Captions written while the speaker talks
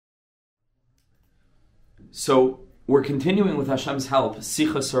So we're continuing with Hashem's help,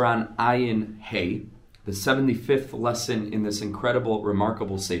 Sicha Saran Ayin Hey, the 75th lesson in this incredible,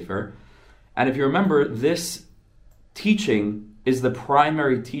 remarkable Sefer. And if you remember, this teaching is the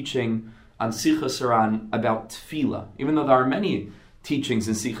primary teaching on Sicha Saran about Tefillah. Even though there are many teachings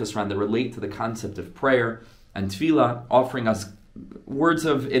in Sicha Saran that relate to the concept of prayer and Tefillah, offering us words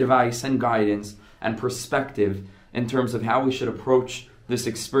of advice and guidance and perspective in terms of how we should approach this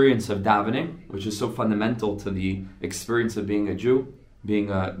experience of davening, which is so fundamental to the experience of being a Jew,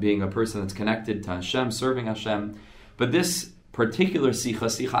 being a person that's connected to Hashem, serving Hashem. But this particular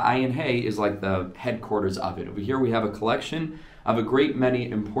Sicha Ayin Hey, is like the headquarters of it. Over here we have a collection of a great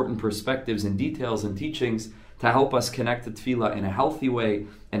many important perspectives and details and teachings to help us connect to Tefillah in a healthy way,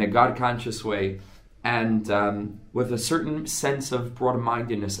 in a God-conscious way, and with a certain sense of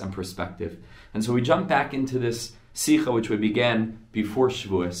broad-mindedness and perspective. And so we jump back into this Sicha, which we began before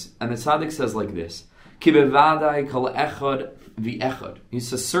Shavuos, and the Tzaddik says like this: Ki bevadai kol echad v'echad. He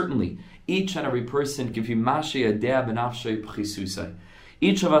says, certainly, each and every person,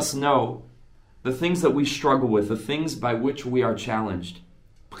 each of us know the things that we struggle with, the things by which we are challenged.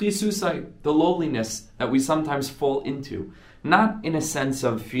 The lowliness that we sometimes fall into. Not in a sense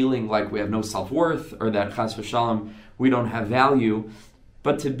of feeling like we have no self-worth or that chas v'shalom we don't have value,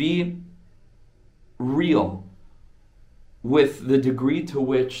 but to be real with the degree to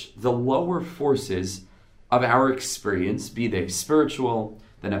which the lower forces of our experience, be they spiritual,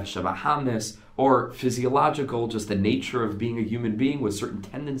 the nefesh habahamis, or physiological, just the nature of being a human being with certain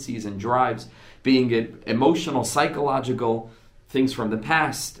tendencies and drives, being it emotional, psychological, things from the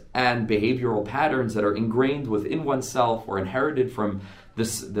past, and behavioral patterns that are ingrained within oneself or inherited from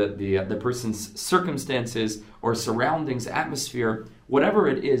the person's circumstances or surroundings, atmosphere, whatever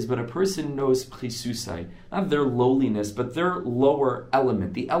it is. But a person knows chisusai, not their lowliness, but their lower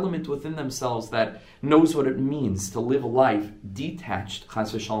element, the element within themselves that knows what it means to live a life detached,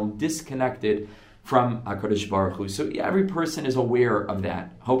 chas v'shalom, disconnected from HaKadosh Baruch Hu. So every person is aware of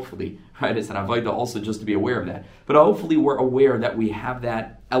that, hopefully. Right? It's an avodah also just to be aware of that. But hopefully we're aware that we have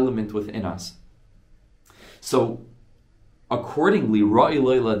that element within us. So accordingly, Ra'i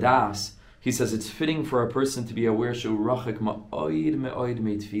Ladas, he says it's fitting for a person to be aware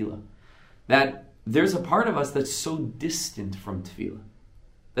that there's a part of us that's so distant from Tefillah,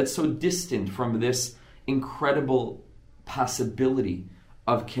 that's so distant from this incredible possibility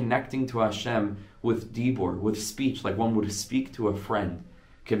of connecting to Hashem with dibur, with speech, like one would speak to a friend,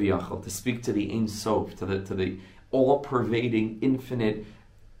 kiviyachal, to speak to the Ein Sof, to the all-pervading, infinite,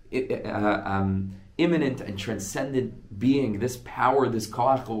 immanent and transcendent being, this power, this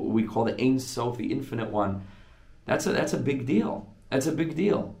koach, what we call the Ein Sof, the infinite one. That's a big deal. That's a big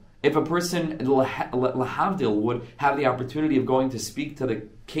deal. If a person, lahavdil, would have the opportunity of going to speak to the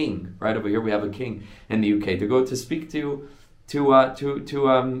king, right over here we have a king in the UK, to go to speak to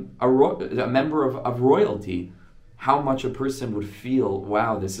a member of royalty, how much a person would feel,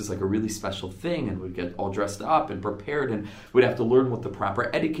 wow, this is like a really special thing, and would get all dressed up and prepared, and would have to learn what the proper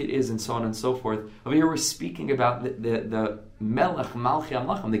etiquette is, and so on and so forth. Over here we're speaking about the Melech Malchi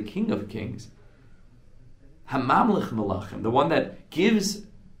Amlachim, the King of Kings, Hamamlich Melachim, the one that gives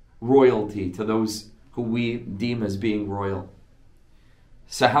royalty to those who we deem as being royal.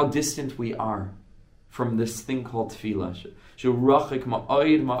 So how distant we are from this thing called Tefillah.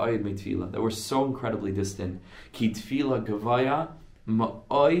 That we're so incredibly distant. Ki Tefillah gavaya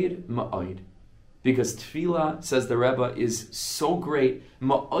ma'oid ma'oid. Because Tefillah, says the Rebbe, is so great.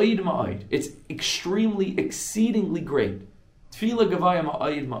 Ma'oid ma'oid. It's extremely, exceedingly great. Tefillah gavaya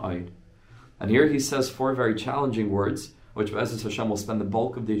ma'oid ma'oid. And here he says four very challenging words, which Be'ezus Hashem will spend the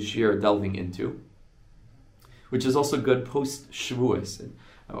bulk of this year delving into, which is also good post-Shavuos.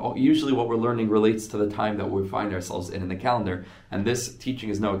 Usually what we're learning relates to the time that we find ourselves in the calendar, and this teaching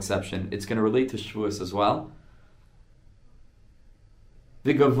is no exception. It's going to relate to Shavuos as well.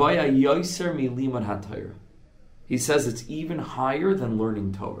 V'gavoya yoser milimud haTorah. He says it's even higher than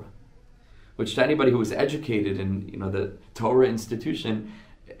learning Torah, which to anybody who is educated in the Torah institution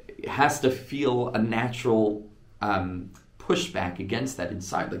has to feel a natural pushback against that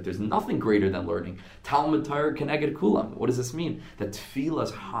inside. Like there's nothing greater than learning. Talmud Torah keneged kulam. What does this mean? That tefillah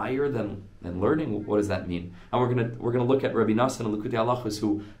is higher than learning? What does that mean? And we're gonna look at Rabbi Nassan and Likutei Halachos,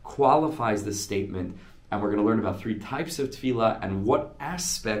 who qualifies this statement, and we're going to learn about three types of tefillah and what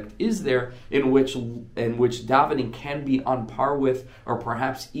aspect is there in which davening can be on par with, or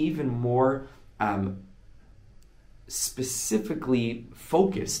perhaps even more specifically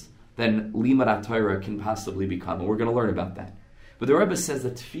focused than Limud HaTorah can possibly become. And we're going to learn about that. But the Rebbe says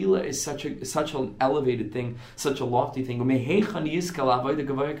that tefillah is such an elevated thing, such a lofty thing.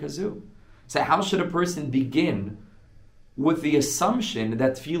 So how should a person begin with the assumption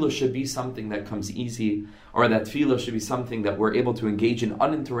that tefillah should be something that comes easy, or that tefillah should be something that we're able to engage in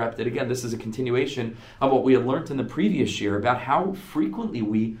uninterrupted? Again, this is a continuation of what we had learned in the previous year about how frequently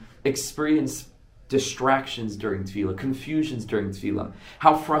we experience distractions during tefillah, confusions during tefillah,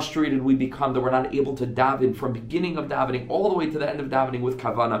 how frustrated we become that we're not able to daven from beginning of davening all the way to the end of davening with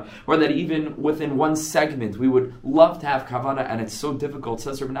kavana, or that even within one segment we would love to have kavana and it's so difficult.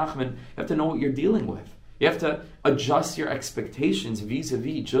 Says Rebbe Nachman, you have to know what you're dealing with. You have to adjust your expectations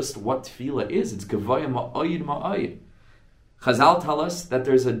vis-a-vis just what tefillah is. It's gevaya ma'ayid ma'ayid. Chazal tell us that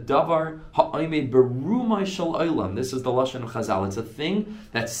there's a davar ha'omed berumai shel olam. This is the lashon of Chazal. It's a thing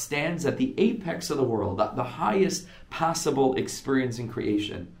that stands at the apex of the world, the highest possible experience in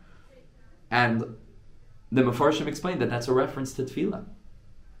creation. And the Mefarshim explained that that's a reference to tefillah.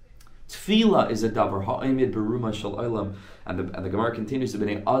 Tefillah is a davar ha'omed berumai shel olam, and the Gemara continues to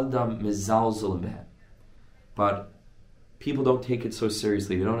be adam mizalzel beh. But people don't take it so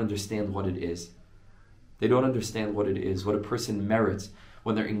seriously. They don't understand what it is. They don't understand what it is, what a person merits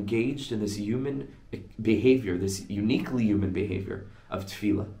when they're engaged in this human behavior, this uniquely human behavior of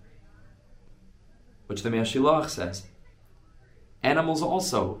tefillah. Which the Me'ashilach says. Animals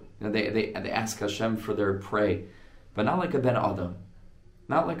also, they ask Hashem for their prey, but not like a ben Adam.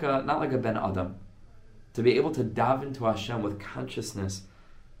 Not like a ben Adam. To be able to daven to Hashem with consciousness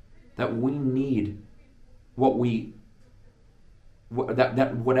that we need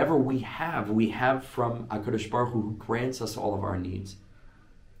that whatever we have from HaKadosh Baruch Hu, who grants us all of our needs.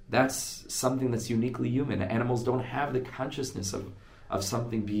 That's something that's uniquely human. Animals don't have the consciousness of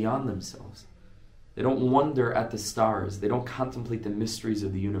something beyond themselves. They don't wonder at the stars. They don't contemplate the mysteries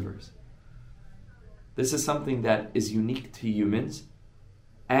of the universe. This is something that is unique to humans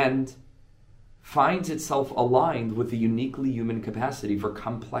and finds itself aligned with the uniquely human capacity for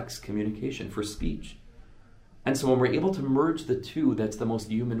complex communication, for speech. And so when we're able to merge the two, that's the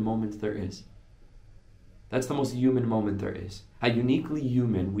most human moment there is. That's the most human moment there is. How uniquely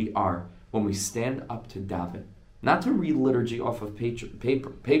human we are when we stand up to daven. Not to read liturgy off of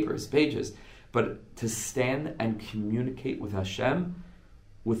pages, but to stand and communicate with Hashem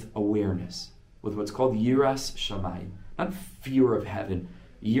with awareness, with what's called yiras shamayim. Not fear of heaven.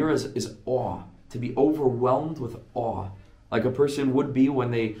 Yiras is awe. To be overwhelmed with awe. Like a person would be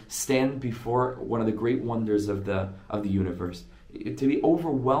when they stand before one of the great wonders of the universe. To be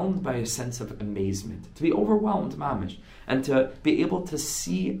overwhelmed by a sense of amazement. To be overwhelmed, mamish. And to be able to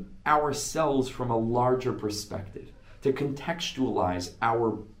see ourselves from a larger perspective. To contextualize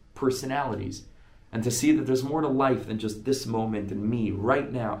our personalities. And to see that there's more to life than just this moment and me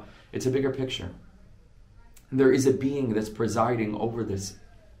right now. It's a bigger picture. There is a being that's presiding over this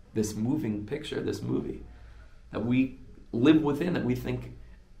moving picture, this movie. That we live within, that we think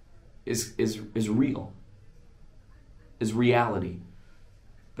is real, is reality,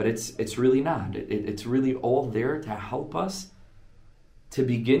 but it's really not. It's really all there to help us to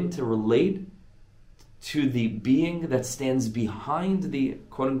begin to relate to the being that stands behind the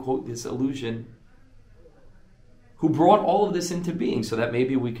quote unquote this illusion, who brought all of this into being, so that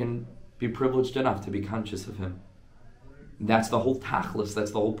maybe we can be privileged enough to be conscious of him. That's the whole tachlis.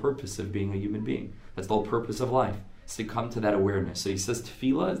 That's the whole purpose of being a human being. That's the whole purpose of life. To come to that awareness. So he says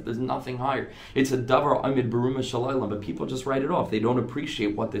tefillah, there's nothing higher. It's a davar amid beruma shalaylam, but people just write it off. They don't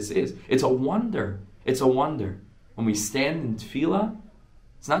appreciate what this is. It's a wonder. It's a wonder. When we stand in tefillah,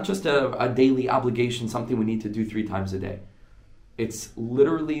 it's not just a daily obligation, something we need to do 3 times a day. It's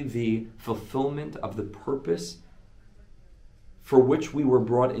literally the fulfillment of the purpose for which we were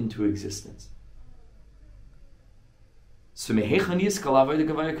brought into existence. So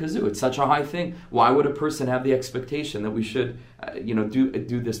it's such a high thing. Why would a person have the expectation that we should,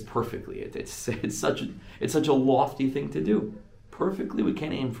 do this perfectly? It's such a lofty thing to do. Perfectly, we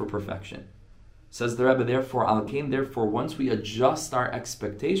can't aim for perfection. Says the Rebbe. Therefore, once we adjust our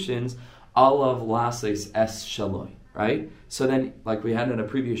expectations, alav lases es shaloi. Right. So then, like we had in a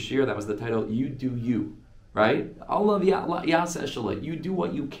previous year, that was the title. You do you. Right? You do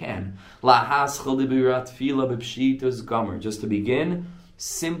what you can. Just to begin,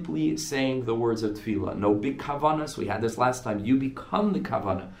 simply saying the words of tefillah. No big kavanas. We had this last time. You become the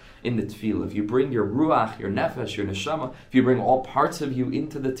kavana in the tefillah. If you bring your ruach, your nefesh, your neshama, if you bring all parts of you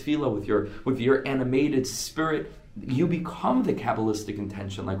into the tefillah with your animated spirit, you become the Kabbalistic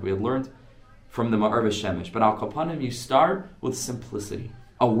intention, like we had learned from the Ma'ar V'Shemesh. But al kapanim, you start with simplicity.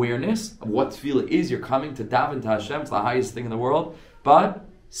 Awareness of what tefillah is. You're coming to daven to Hashem. It's the highest thing in the world. But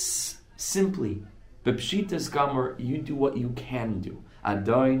simply, b'pshitas gamor, you do what you can do.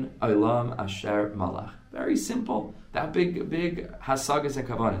 Adoin olam asher malach. Very simple. That big hasagas and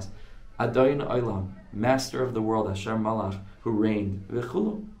kavanas. Adon Olam, Master of the world, Asher Malach, who reigned,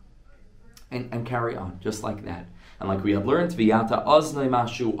 v'chulu, and carry on, just like that. And like we have learned, V'yata oznei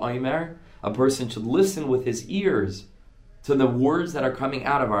mashu oimer, a person should listen with his ears to the words that are coming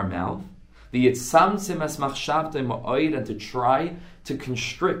out of our mouth, and to try to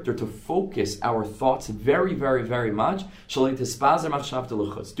constrict or to focus our thoughts very, very, very much. Do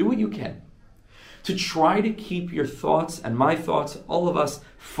what you can to try to keep your thoughts and my thoughts, all of us,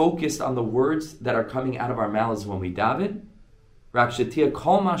 focused on the words that are coming out of our mouths when we daven.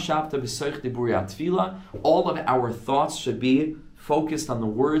 All of our thoughts should be focused on the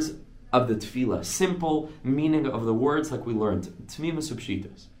words of the tefillah, simple meaning of the words like we learned. Tmimus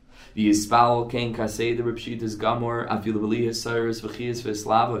upshitos. And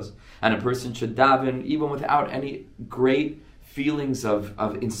a person should daven even without any great feelings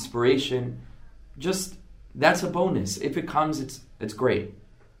of inspiration. Just, that's a bonus. If it comes, it's great.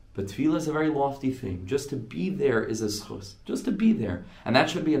 But tefillah is a very lofty thing. Just to be there is a schus. Just to be there. And that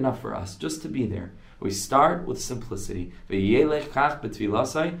should be enough for us, just to be there. We start with simplicity. Just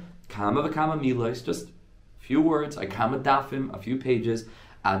a few words, a few pages.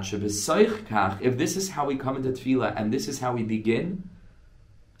 If this is how we come into tefillah and this is how we begin,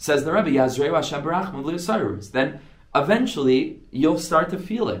 says the Rebbe, then eventually you'll start to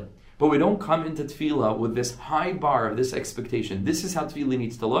feel it. But we don't come into tefillah with this high bar of this expectation. This is how tefillah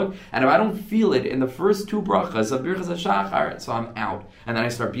needs to look. And if I don't feel it in the first two brachas of Birchas HaShachar, so I'm out. And then I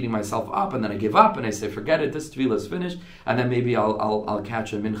start beating myself up, and then I give up, and I say, forget it, this tefillah is finished, and then maybe I'll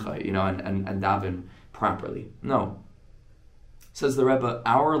catch a mincha, and daven properly. No. Says the Rebbe,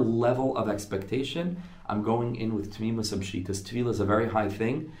 our level of expectation, I'm going in with tmimus amshitas. Tefillah is a very high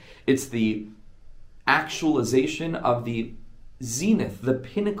thing. It's the actualization of the zenith, the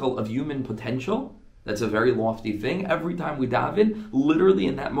pinnacle of human potential. That's a very lofty thing. Every time we daven, literally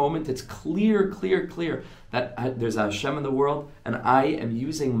in that moment, it's clear that there's a Hashem in the world, and I am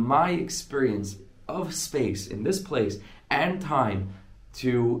using my experience of space in this place and time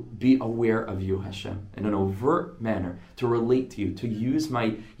to be aware of you, Hashem, in an overt manner, to relate to you, to use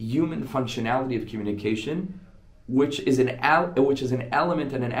my human functionality of communication, which is an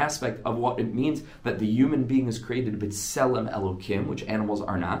element and an aspect of what it means that the human being is created b'tselem Elokim, which animals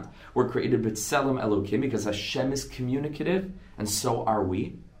are not. We're created b'tselem Elokim because Hashem is communicative, and so are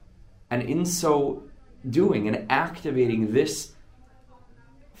we. And in so doing and activating this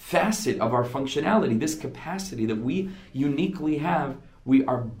facet of our functionality, this capacity that we uniquely have, we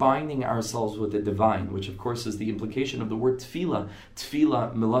are binding ourselves with the divine, which of course is the implication of the word tefillah.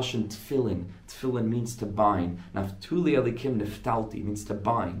 Tefillah, milashon tefillin. Tefillin means to bind. Naftuli alikim niftalti means to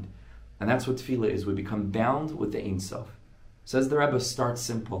bind. And that's what tefillah is. We become bound with the Ein Sof. Says the Rebbe, start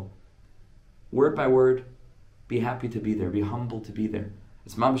simple. Word by word, be happy to be there. Be humble to be there.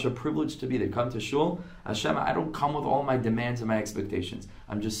 It's mamash a privilege to be there. Come to shul. Hashem, I don't come with all my demands and my expectations.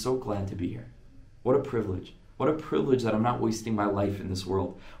 I'm just so glad to be here. What a privilege. What a privilege that I'm not wasting my life in this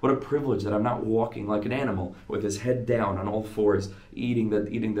world. What a privilege that I'm not walking like an animal with his head down on all fours, eating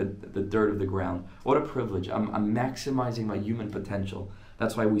the dirt of the ground. What a privilege. I'm maximizing my human potential.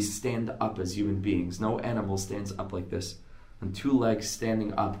 That's why we stand up as human beings. No animal stands up like this. On two legs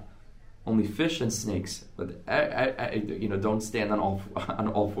standing up. Only fish and snakes, but don't stand on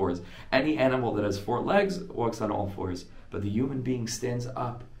all fours. Any animal that has four legs walks on all fours. But the human being stands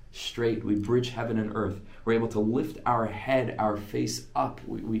up straight. We bridge heaven and earth. We're able to lift our head, our face up.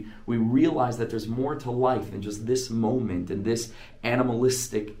 We realize that there's more to life than just this moment and this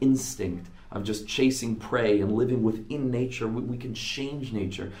animalistic instinct of just chasing prey and living within nature. We can change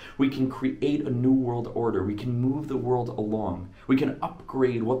nature. We can create a new world order. We can move the world along. We can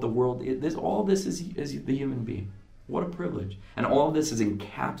upgrade what the world is. All this is the human being. What a privilege. And all of this is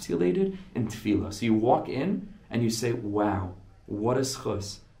encapsulated in tefillah. So you walk in and you say, wow, what a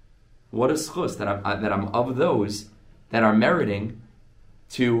schus. What a schus that I'm of those that are meriting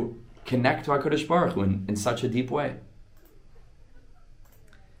to connect to HaKadosh Baruch Hu in such a deep way.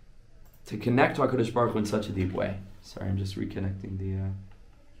 To connect to HaKadosh Baruch Hu in such a deep way. Sorry, I'm just reconnecting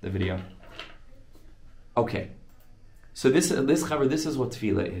the video. Okay. So this is what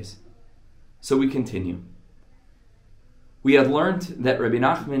tefillah is. So we continue. We had learned that Rebbe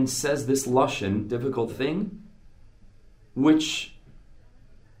Nachman says this lashon, difficult thing, which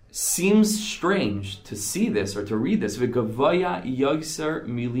seems strange to see this or to read this. V'gavaya yoser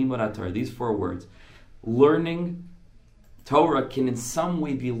milimud Torah. These 4 words. Learning Torah can in some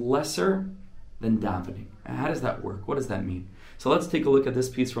way be lesser than davening. How does that work? What does that mean? So let's take a look at this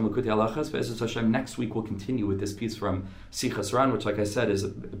piece from Likutei Halachos. Be'ezus Hashem, next week we'll continue with this piece from Sichas Ran, which, like I said, is a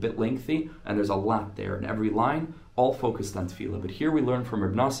bit lengthy, and there's a lot there in every line. all focused on tefillah. But here we learn from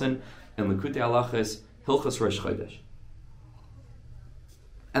Reb Nosson in Likutei Halachos, Hilchos Rosh Chodesh.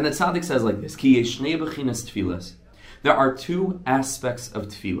 And the tzaddik says like this, Ki yesh shnei bechinas tefillas. There are two aspects of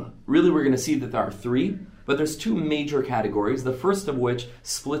tefillah. Really, we're going to see that there are three, but there's two major categories, the first of which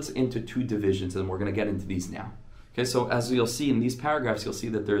splits into two divisions, and we're going to get into these now. Okay, so as you'll see in these paragraphs, you'll see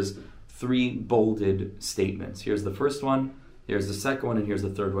that there's three bolded statements. Here's the first one, here's the second one, and here's the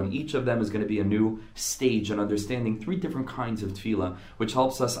third one. Each of them is going to be a new stage in understanding three different kinds of tefillah, which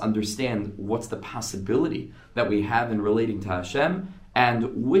helps us understand what's the possibility that we have in relating to Hashem,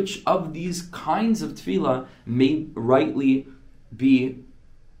 and which of these kinds of tefillah may rightly be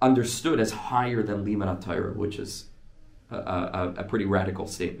understood as higher than Limud Torah, which is a pretty radical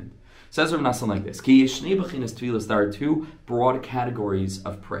statement. Says Rav Nosson like this, Ki yesh shnei bechinas tefillas, there are two broad categories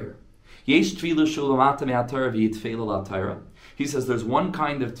of prayer. Yesh tefillah shulamata me'atorah v'yitfeilah la'Torah. He says there's one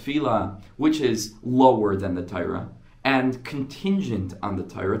kind of tefillah which is lower than the Torah and contingent on the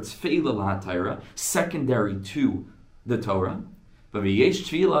Torah, tefeilah la'Torah, secondary to the Torah. But v'yesh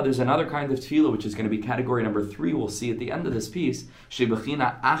tefillah, there's another kind of tefillah which is going to be category number 3. We'll see at the end of this piece.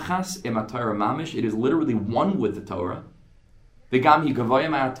 Shebechina achas im haTorah mamish. It is literally one with the Torah. V'gam hi gavoya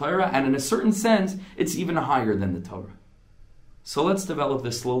ma'aTorah, and in a certain sense, it's even higher than the Torah. So let's develop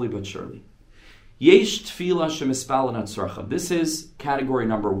this slowly but surely. Yesh tefillah shemispal tzarcha. This is category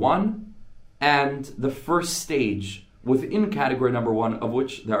number 1, and the first stage within category number 1, of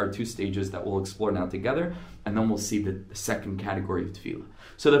which there are 2 stages that we'll explore now together, and then we'll see the second category of tefillah.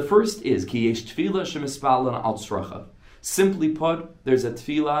 So the first is Ki yesh tefillah shemispal al tzarcha. Simply put, there's a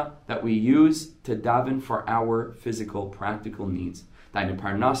tefillah that we use to daven for our physical, practical needs. Dainu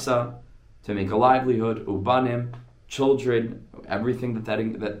parnasa, to make a livelihood, ubanim, children, everything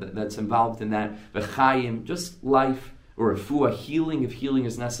that's involved in that, v'chayim, just life, or refuah, healing if healing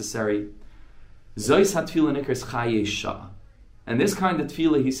is necessary. Zois ha-tefillah nikras chayei shah. And this kind of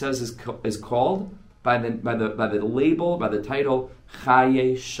tefillah, he says, is called by the label, by the title,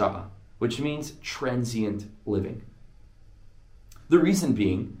 chayei shah, which means transient living. The reason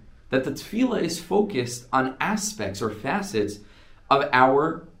being that the tefillah is focused on aspects or facets of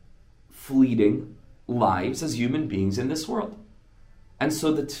our fleeting lives as human beings in this world. And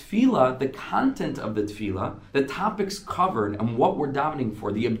so the tefillah, the content of the tefillah, the topics covered and what we're davening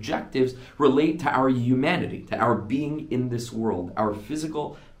for, the objectives relate to our humanity, to our being in this world, our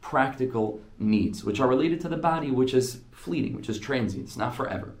physical, practical needs, which are related to the body, which is fleeting, which is transient, it's not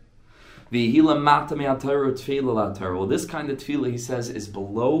forever. Well, this kind of tefillah, he says, is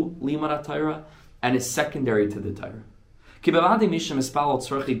below Limud Torah and is secondary to the Torah.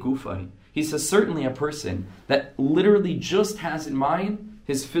 He says certainly a person that literally just has in mind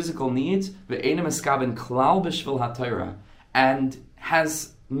his physical needs and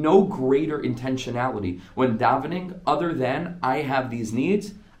has no greater intentionality when davening other than I have these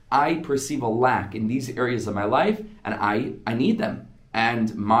needs, I perceive a lack in these areas of my life and I need them.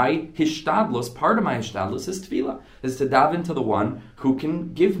 And my hishtadlus, part of my hishtadlus is tefillah, is to daven to the one who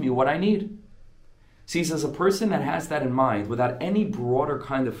can give me what I need. So he says a person that has that in mind, without any broader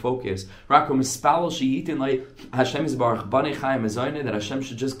kind of focus, that Hashem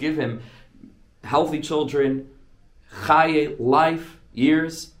should just give him healthy children, chaye, life,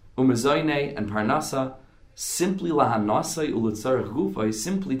 years, umezoyne, and parnasa, simply lahanasai ulutzarech gufay,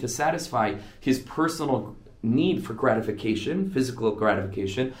 simply to satisfy his personal need for gratification, physical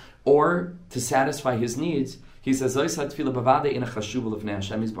gratification, or to satisfy his needs. He says, he says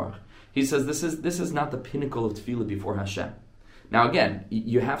this is not the pinnacle of tefillah before Hashem. Now again,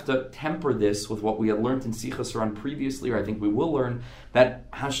 you have to temper this with what we had learned in Sichas Ran previously, or I think we will learn, that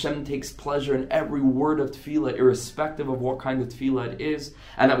Hashem takes pleasure in every word of tefillah, irrespective of what kind of tefillah it is,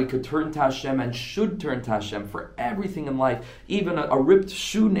 and that we could turn to Hashem and should turn to Hashem for everything in life, even a ripped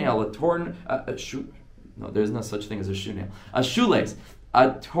shoe nail, a torn shoe. No, there's no such thing as a shoe nail. A shoelace,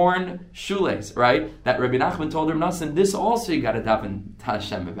 a torn shoelace, right? That Rebbe Nachman told Reb Nosson, this also you got to daven to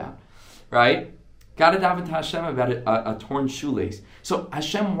Hashem about, right? Got to daven to Hashem about a torn shoelace. So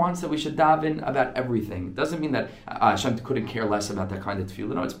Hashem wants that we should daven about everything. It doesn't mean that Hashem couldn't care less about that kind of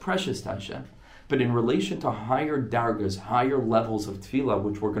tefillah. No, it's precious to Hashem. But in relation to higher dargas, higher levels of tefillah,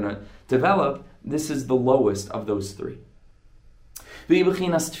 which we're going to develop, this is the lowest of those three.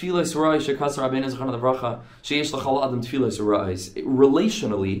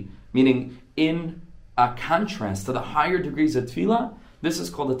 Relationally, meaning in a contrast to the higher degrees of tefillah, This is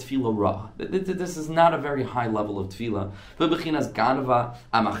called a tefillah ra. This is not a very high level of tefillah. The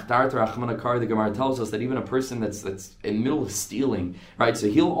Gemara tells us that even a person that's in the middle of stealing, right? So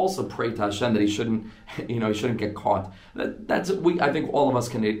he'll also pray to Hashem that he shouldn't get caught. I think all of us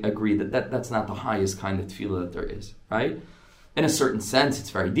can agree that's not the highest kind of tefillah that there is, right? In a certain sense,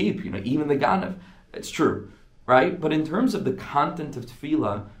 it's very deep. Even the Ganav, it's true, right? But in terms of the content of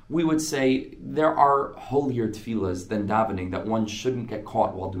tefillah, we would say there are holier tefillahs than davening, that one shouldn't get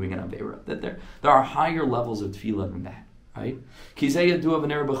caught while doing an avera. That there are higher levels of tefillah than that, right? Says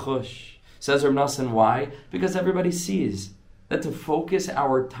Reb Nosson, why? Because everybody sees that to focus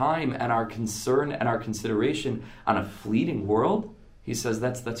our time and our concern and our consideration on a fleeting world, he says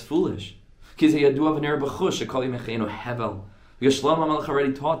that's foolish. Because Shlomo Melech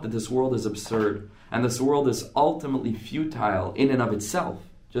already taught that this world is absurd, and this world is ultimately futile in and of itself.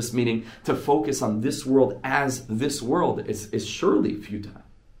 Just meaning to focus on this world as this world is surely futile.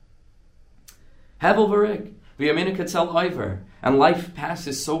 Hevel v'rik, v'yamina ketzel oiver, and life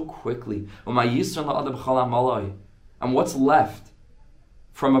passes so quickly. And what's left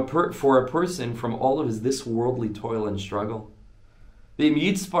for a person from all of his this worldly toil and struggle? Right? And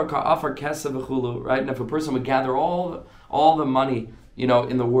if a person would gather all the money,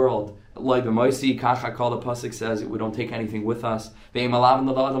 in the world, like the Moisi Kacha called the pasuk says, we don't take anything with us. And a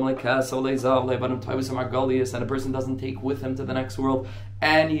person doesn't take with him to the next world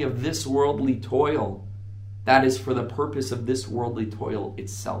any of this worldly toil. That is for the purpose of this worldly toil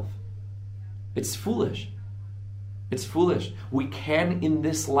itself. It's foolish. It's foolish. We can, in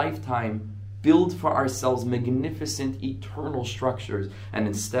this lifetime, build for ourselves magnificent eternal structures, and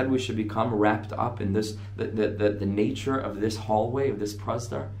instead we should become wrapped up in this the nature of this hallway, of this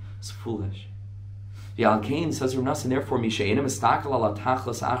prasdar. It's foolish. Yal Kain says Reb Nosson, therefore,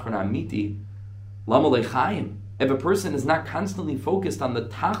 if a person is not constantly focused on the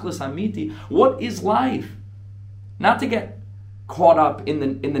tachlis amiti, what is life? Not to get caught up in the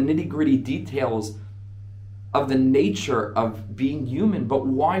nitty-gritty details of the nature of being human, but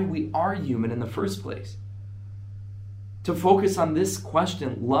why we are human in the first place. To focus on this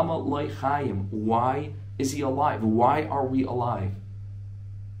question, Lama loy chayim, why is he alive? Why are we alive?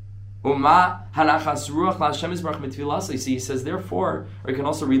 See, he says, therefore, or you can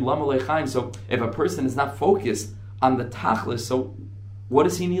also read Lama loy chayim. So if a person is not focused on the tachlis, so what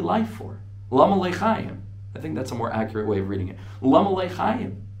does he need life for? Lama loy chayim. I think that's a more accurate way of reading it. Lama loy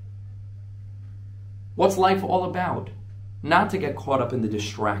chayim. What's life all about? Not to get caught up in the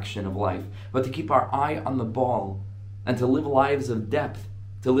distraction of life, but to keep our eye on the ball and to live lives of depth,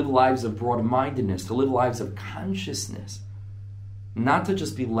 to live lives of broad-mindedness, to live lives of consciousness, not to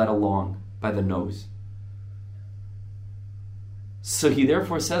just be led along by the nose. So he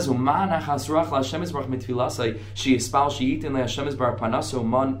therefore says, how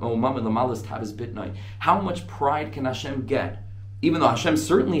much pride can Hashem get? Even though Hashem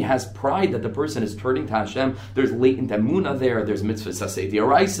certainly has pride that the person is turning to Hashem, there's latent emunah there, there's mitzvah sasei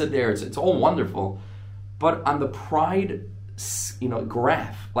d'oraisa there, it's all wonderful. But on the pride,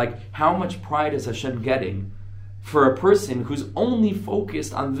 graph, like how much pride is Hashem getting for a person who's only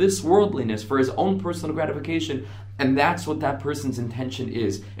focused on this worldliness for his own personal gratification, and that's what that person's intention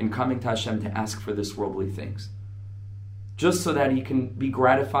is in coming to Hashem to ask for this worldly things, just so that he can be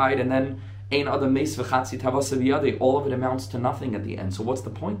gratified, and then all of it amounts to nothing at the end. So what's the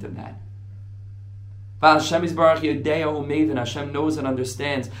point of that? Hashem knows and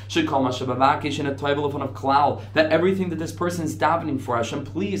understands that everything that this person is davening for, Hashem,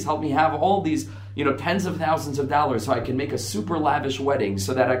 please help me have all these, tens of thousands of dollars so I can make a super lavish wedding,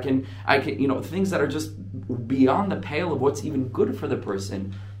 so that I can, things that are just beyond the pale of what's even good for the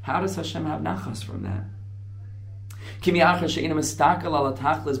person. How does Hashem have nachas from that? He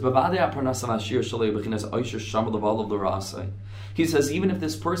says, even if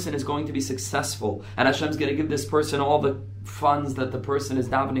this person is going to be successful, and Hashem's going to give this person all the funds that the person is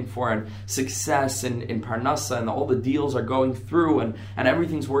davening for, and success in parnasa, and all the deals are going through, and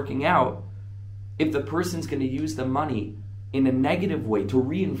everything's working out, if the person's going to use the money in a negative way to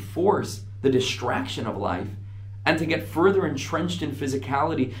reinforce the distraction of life, and to get further entrenched in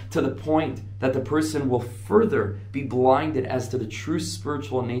physicality to the point that the person will further be blinded as to the true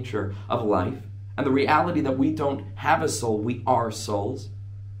spiritual nature of life and the reality that we don't have a soul, we are souls.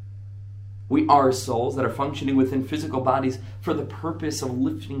 We are souls that are functioning within physical bodies for the purpose of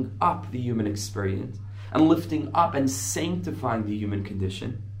lifting up the human experience and lifting up and sanctifying the human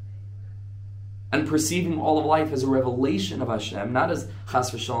condition and perceiving all of life as a revelation of Hashem, not as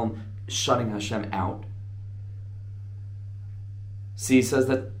chas v'shalom shutting Hashem out. See, he says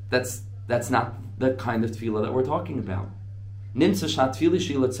that's not the kind of tefillah that we're talking about. Nimsa shatfila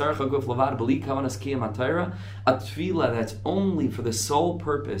shila tzarcha guf lavad b'li kavanas kiyam hatayra, a tefillah that's only for the sole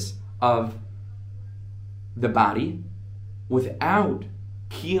purpose of the body, without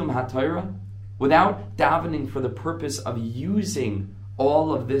kiyam hatayra, without davening for the purpose of using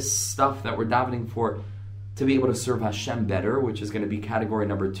all of this stuff that we're davening for to be able to serve Hashem better, which is going to be category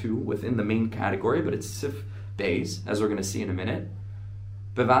number 2 within the main category, but it's sif beis, as we're going to see in a minute.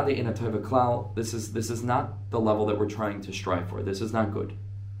 Bevade in a tova klal, this is not the level that we're trying to strive for. This is not good.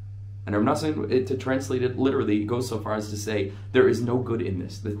 And I'm not saying it, to translate it literally, goes so far as to say there is no good in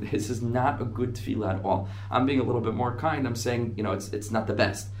this. This is not a good tefillah at all. I'm being a little bit more kind. I'm saying, it's not the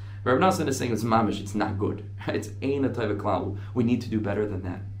best. Rebbe Nachman is saying it's mamish, it's not good. It's ein a teva klal. We need to do better than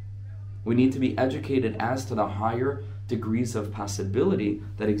that. We need to be educated as to the higher degrees of possibility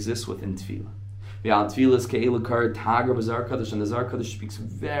that exists within tefillah. And the Zohar Kodesh speaks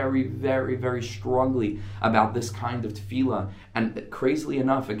very, very, very strongly about this kind of tefillah. And crazily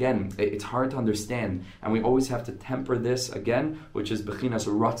enough, again, it's hard to understand. And we always have to temper this, again, which is Bechinas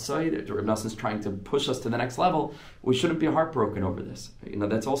Ratzai. Rebbe Nachman is trying to push us to the next level. We shouldn't be heartbroken over this.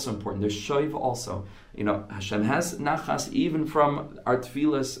 That's also important. There's shoiv also. Hashem has nachas even from our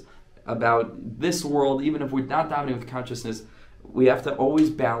tefillahs about this world, even if we're not davening with consciousness. We have to always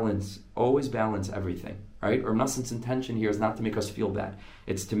balance everything, right? Rebbe Nachman's intention here is not to make us feel bad.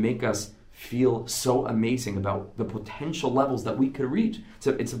 It's to make us feel so amazing about the potential levels that we could reach.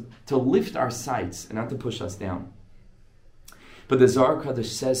 It's to lift our sights and not to push us down. But the Zohar Kodesh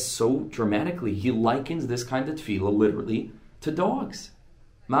says so dramatically, he likens this kind of tefillah literally to dogs.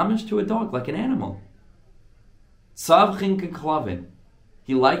 Mamish, to a dog, like an animal. Tzav chinken klavin.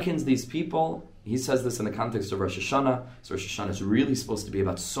 He likens these people. He says this in the context of Rosh Hashanah. So Rosh Hashanah is really supposed to be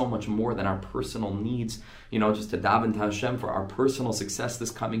about so much more than our personal needs. Just to daven to Hashem for our personal success this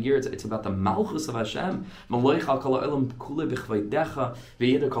coming year. It's about the malchus of Hashem.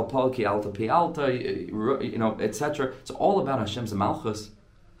 Etc. It's all about Hashem's malchus.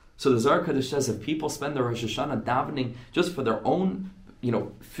 So the Zohar Kodesh says if people spend their Rosh Hashanah davening just for their own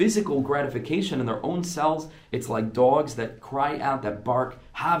physical gratification in their own selves, it's like dogs that cry out, that bark,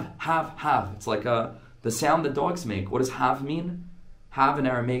 have. It's like the sound that dogs make. What does have mean? Have in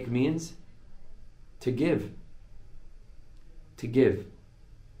Aramaic means to give. To give.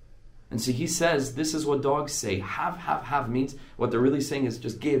 And so he says, this is what dogs say. Have means, what they're really saying is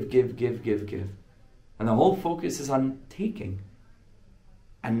just give. And the whole focus is on taking,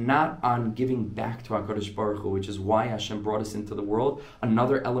 and not on giving back to HaKadosh Baruch Hu, which is why Hashem brought us into the world.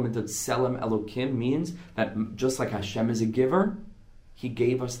 Another element of Tselem Elokim means that just like Hashem is a giver, He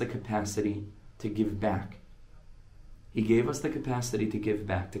gave us the capacity to give back. He gave us the capacity to give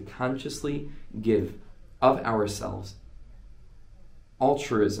back, to consciously give of ourselves.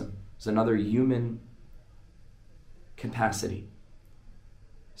 Altruism is another human capacity.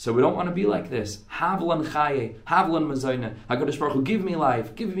 So we don't want to be like this. Havlan chaye, havlan mazayna. HaKadosh Baruch Hu, give me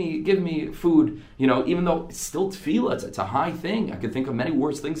life, give me food. Even though it's still tefillah, it's a high thing. I could think of many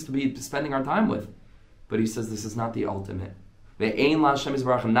worse things to be spending our time with. But he says this is not the ultimate. HaKadosh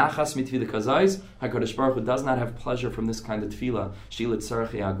Baruch Hu does not have pleasure from this kind of tefillah, shila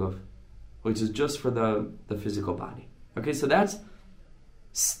tzarech yagov, which is just for the physical body. Okay, so that's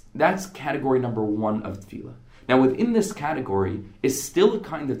category number 1 of tefillah. Now, within this category is still a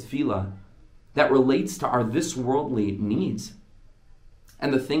kind of tefillah that relates to our this worldly needs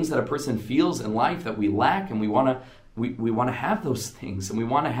and the things that a person feels in life that we lack, and we want to have those things, and we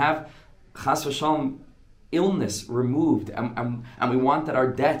want to have chas v'shalom illness removed, and we want that our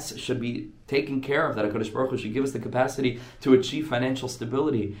debts should be taken care of, that HaKadosh Baruch Hu should give us the capacity to achieve financial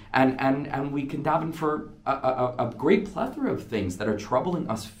stability, and we can daven for a great plethora of things that are troubling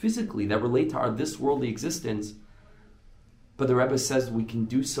us physically, that relate to our this worldly existence. But the Rebbe says we can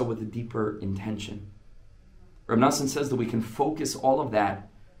do so with a deeper intention. Rebbe Nachman says that we can focus all of that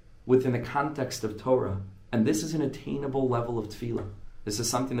within the context of Torah, and this is an attainable level of tefillah. This is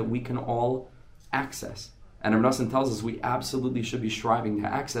something that we can all access. And Rebbe Nachman tells us we absolutely should be striving to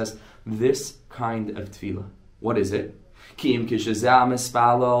access this kind of tefillah. What is it?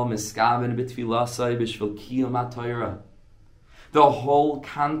 The whole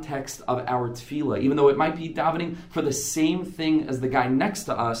context of our tefillah, even though it might be davening for the same thing as the guy next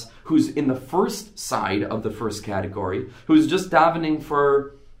to us, who's in the first side of the first category, who's just davening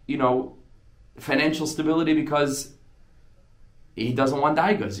for, financial stability because he doesn't want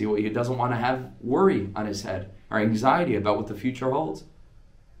daigas. He doesn't want to have worry on his head or anxiety about what the future holds.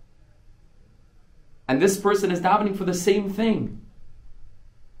 And this person is davening for the same thing.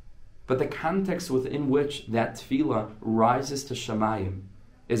 But the context within which that tefillah rises to Shamayim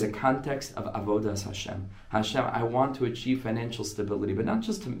is a context of avodas Hashem. Hashem, I want to achieve financial stability, but not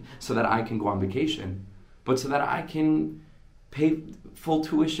just so that I can go on vacation, but so that I can pay full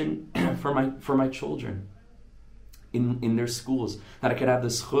tuition for my children in their schools, that I could have the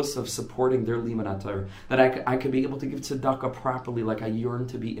schus of supporting their limud Torah, that I could be able to give tzedakah properly like I yearn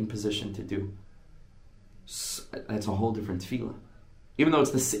to be in position to do. So, that's a whole different tefillah. Even though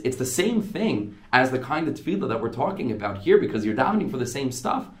it's the same thing as the kind of tefillah that we're talking about here, because you're davening for the same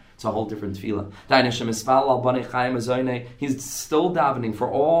stuff, it's a whole different tefillah. He's still davening for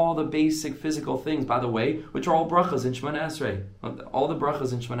all the basic physical things, by the way, which are all brachas in Shemona Esrei. All the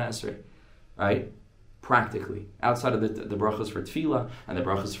brachas in Shemona Esrei, right? Practically. Outside of the brachas for tefillah, and the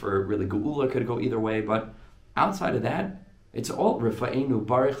brachas for really geula could go either way, but outside of that, it's all Rifa'enu,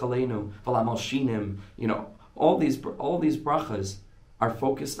 Baruch Aleinu, V'lamal Shinim, all these brachas are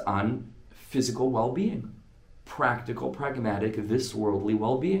focused on physical well-being, practical, pragmatic, this worldly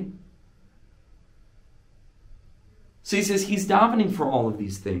well-being. So he says he's davening for all of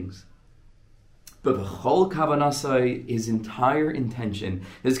these things. But v'chol kavanasai, his entire intention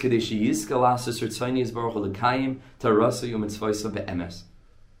is kadeshi yizkalasas ritzaini yizbaruch l'kayim tarasa u'mitzvaysa be'emes.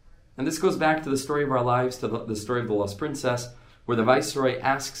 And this goes back to the story of our lives, to the story of the lost princess, where the viceroy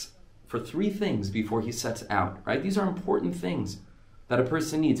asks for 3 things before he sets out. Right? These are important things that a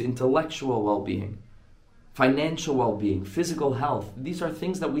person needs: intellectual well-being, financial well-being, physical health. These are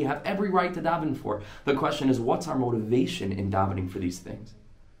things that we have every right to daven for. The question is, what's our motivation in davening for these things?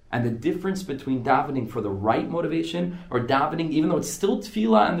 And the difference between davening for the right motivation, or davening, even though it's still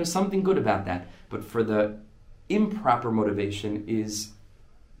tefillah and there's something good about that, but for the improper motivation is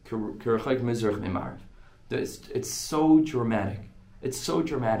it's so dramatic. It's so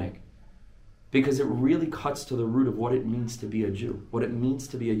dramatic. Because it really cuts to the root of what it means to be a Jew, what it means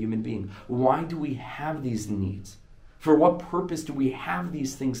to be a human being. Why do we have these needs? For what purpose do we have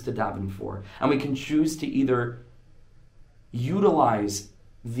these things to daven for? And we can choose to either utilize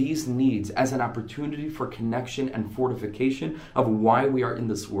these needs as an opportunity for connection and fortification of why we are in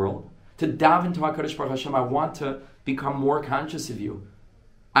this world. To daven to HaKadosh Baruch Hashem, I want to become more conscious of you.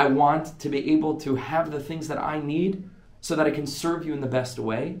 I want to be able to have the things that I need so that I can serve you in the best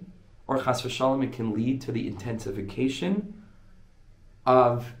way. Or chas v'shalom, it can lead to the intensification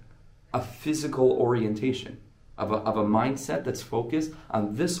of a physical orientation, of a mindset that's focused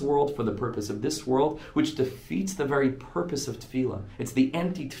on this world for the purpose of this world, which defeats the very purpose of tefillah. It's the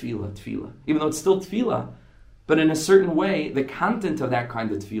anti-tefillah, even though it's still tefillah, but in a certain way, the content of that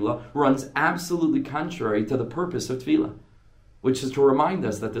kind of tefillah runs absolutely contrary to the purpose of tefillah, which is to remind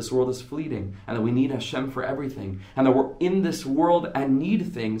us that this world is fleeting and that we need Hashem for everything, and that we're in this world and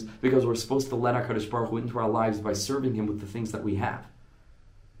need things because we're supposed to let HaKadosh Baruch Hu into our lives by serving Him with the things that we have.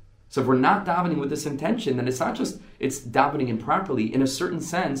 So if we're not davening with this intention, then it's not just it's davening improperly. In a certain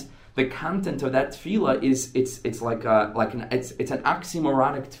sense, the content of that tefillah is it's an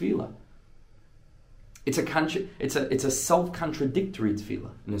oxymoronic tefillah. It's a self-contradictory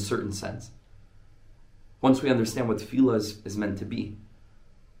tefillah in a certain sense. Once we understand what tefillah is meant to be,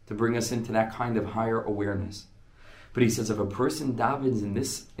 to bring us into that kind of higher awareness. But he says, if a person davens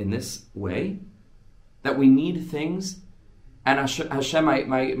in this way, that we need things, and Hashem,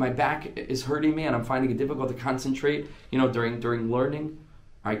 my back is hurting me, and I'm finding it difficult to concentrate, during learning.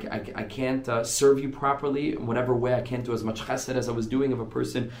 I can't serve you properly in whatever way. I can't do as much chesed as I was doing if a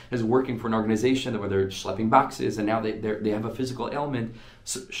person is working for an organization where they're schlepping boxes, and now they have a physical ailment.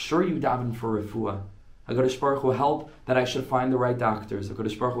 So sure, you daven for refuah. HaKadosh Baruch Hu help that I should find the right doctors.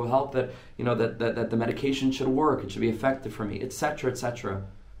 HaKadosh Baruch Hu help that that the medication should work. It should be effective for me, etc., etc.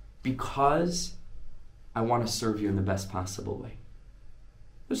 Because I want to serve you in the best possible way.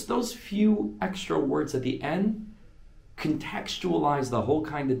 Just those few extra words at the end contextualize the whole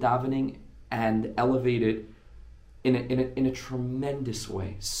kind of davening and elevate it in a tremendous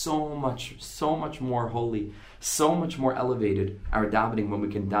way. So much more holy, so much more elevated our davening when we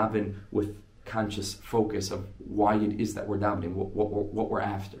can daven with conscious focus of why it is that we're davening, what we're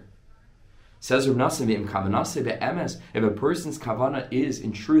after. Says Reb Nassim, if a person's kavana is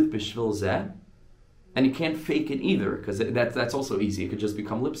in truth b'shvil zeh, and you can't fake it either, because that's also easy. It could just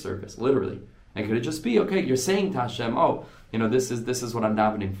become lip service, literally. And could it just be, okay, you're saying to Hashem, this is what I'm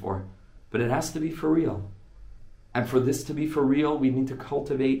davening for. But it has to be for real. And for this to be for real, we need to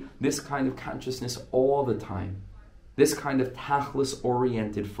cultivate this kind of consciousness all the time. This kind of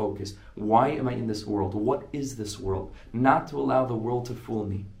tachlis-oriented focus. Why am I in this world? What is this world? Not to allow the world to fool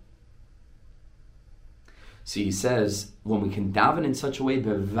me. So he says, when we can daven in such a way,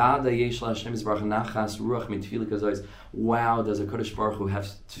 wow, does a Kodesh Baruch Hu have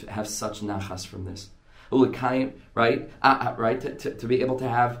such nachas from this. right? To be able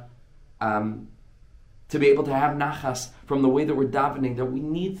to have nachas from the way that we're davening, that we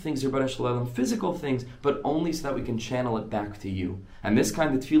need things, Rebbe Shalom, physical things, but only so that we can channel it back to you. And this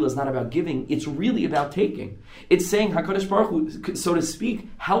kind of tefillah is not about giving, it's really about taking. It's saying, HaKadosh Baruch Hu, so to speak,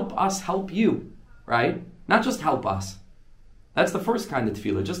 help us help you, right? Not just help us. That's the first kind of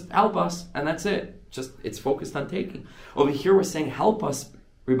tefillah, just help us, and that's it. Just, it's focused on taking. Over here we're saying, help us,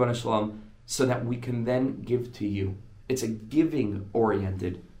 Rebbe Shalom, so that we can then give to you. It's a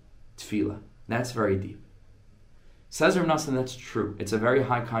giving-oriented tefillah. That's very deep. Says Rav Nosson, that's true. It's a very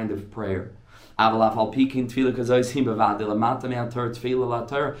high kind of prayer. This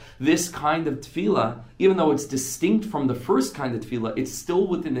kind of tefillah, even though it's distinct from the first kind of tefillah, it's still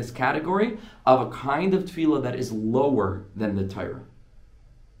within this category of a kind of tefillah that is lower than the Torah,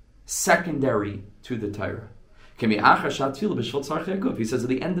 secondary to the Torah. He says at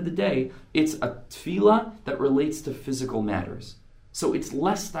the end of the day, it's a tefillah that relates to physical matters. So it's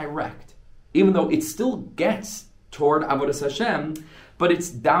less direct, even though it still gets toward Avodas Hashem, but it's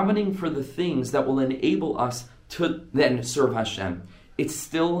davening for the things that will enable us to then serve Hashem. It's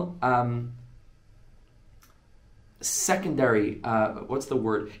still secondary, what's the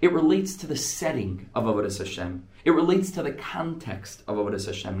word? It relates to the setting of Avodas Hashem. It relates to the context of Avodas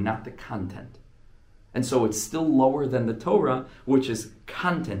Hashem, not the content. And so it's still lower than the Torah, which is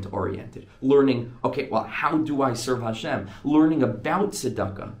content-oriented. Learning, okay, well, how do I serve Hashem? Learning about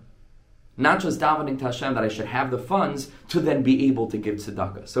tzedakah. Not just davening to Hashem that I should have the funds to then be able to give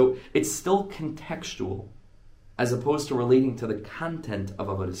tzedakah. So it's still contextual, as opposed to relating to the content of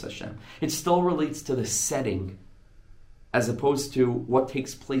Avodas Hashem. It still relates to the setting, as opposed to what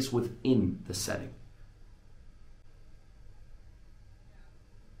takes place within the setting.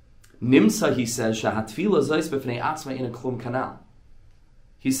 Nimsa, he says, shahatfila zois b'fnei atzma in a klum kanal.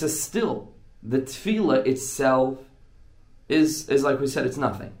 He says, still, the tefillah itself is like we said, it's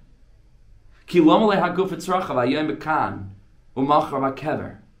nothing. Why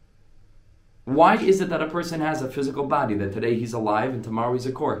is it that a person has a physical body, that today he's alive and tomorrow he's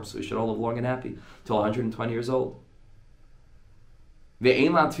a corpse? We should all live long and happy till 120 years old. So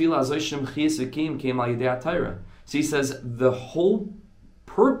he says the whole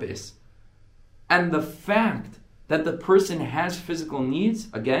purpose and the fact that the person has physical needs,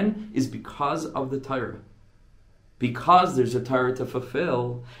 again, is because of the Torah. Because there's a Torah to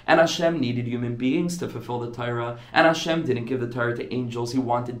fulfill, and Hashem needed human beings to fulfill the Torah, and Hashem didn't give the Torah to angels. He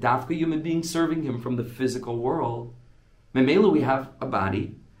wanted dafka human beings serving Him from the physical world. Memela, we have a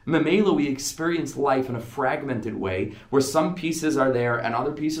body. Memela, we experience life in a fragmented way, where some pieces are there and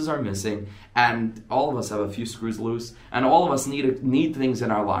other pieces are missing, and all of us have a few screws loose, and all of us need things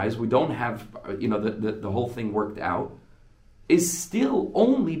in our lives. We don't have, the whole thing worked out. Is still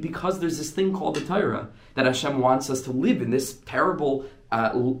only because there's this thing called the Torah that Hashem wants us to live in this terrible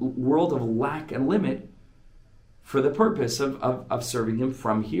world of lack and limit for the purpose of serving Him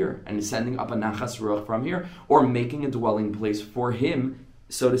from here and sending up a nachas ruach from here, or making a dwelling place for Him,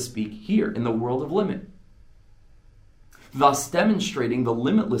 so to speak, here in the world of limit. Thus demonstrating the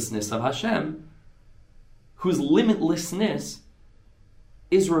limitlessness of Hashem, whose limitlessness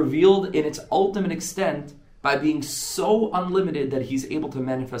is revealed in its ultimate extent by being so unlimited that He's able to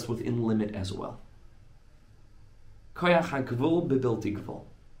manifest within limit as well. Koyach hagvul bebilti gvul.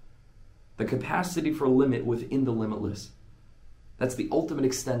 The capacity for limit within the limitless. That's the ultimate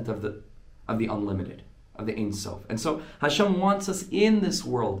extent of the unlimited, of the Ein Sof. And so Hashem wants us in this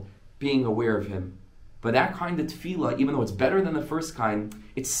world being aware of Him. But that kind of tefillah, even though it's better than the first kind,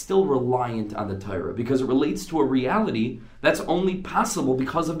 it's still reliant on the Torah, because it relates to a reality that's only possible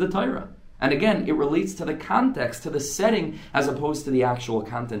because of the Torah. And again, it relates to the context, to the setting, as opposed to the actual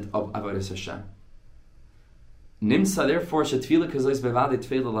content of Avodas Hashem. Nimsa, therefore, shetfila kazos bevade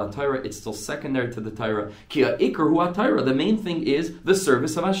tefillah la Torah, it's still secondary to the Torah. Ki ha'ikar hu ha'Torah, the main thing is the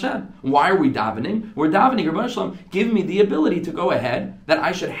service of Hashem. Why are we davening? We're davening, Rebbe Shalom, give me the ability to go ahead, that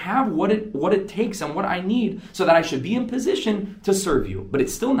I should have what it takes and what I need, so that I should be in position to serve you. But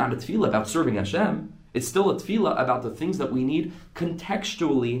it's still not a tefillah about serving Hashem. It's still a tefillah about the things that we need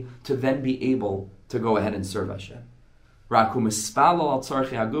contextually to then be able to go ahead and serve Hashem. He says,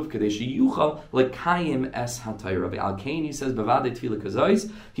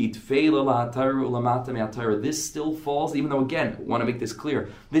 this still falls, even though, again, I want to make this clear,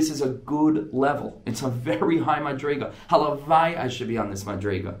 this is a good level. It's a very high madrega. Halavai, I should be on this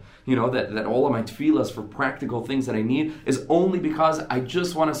madrega. That all of my tefillahs for practical things that I need is only because I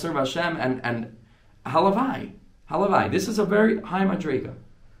just want to serve Hashem, and halavai. This is a very high madrega.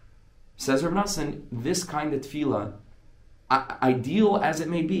 Says Rebbe Nosson, this kind of tefillah, ideal as it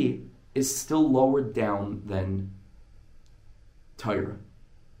may be, is still lower down than Torah.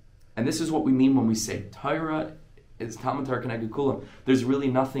 And this is what we mean when we say Torah is Talmud Torah Keneged Kulam. There's really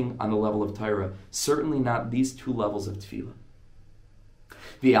nothing on the level of Torah. Certainly not these two levels of Tefillah.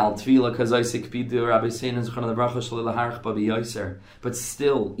 But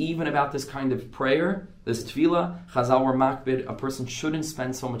still, even about this kind of prayer, this Tefillah, Chazal were makbid, a person shouldn't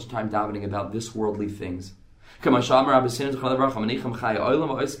spend so much time davening about this worldly things. Look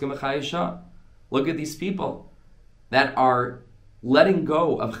at these people that are letting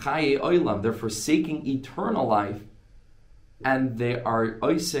go of Chaye Olam. They're forsaking eternal life, and they are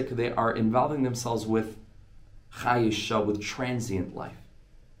oisik, they are involving themselves with Chaye Shah, with transient life.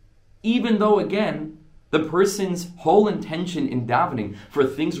 Even though, again, the person's whole intention in davening for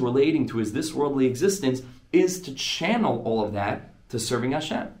things relating to his this worldly existence is to channel all of that to serving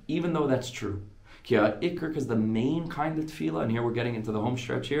Hashem, even though that's true. Because the main kind of tefillah, and here we're getting into the home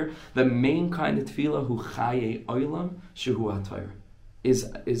stretch here, the main kind of tefillah, hu chaye olam shehu ha-Torah, is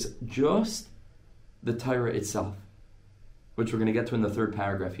just the Torah itself, which we're going to get to in the third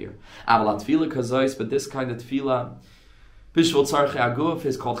paragraph here. But this kind of tefillah, bishvul tzarchei aguf,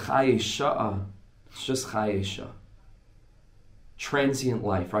 is called chaye sha'ah. It's just chaye sha'ah. Transient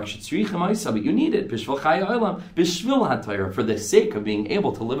life. But you need it. For the sake of being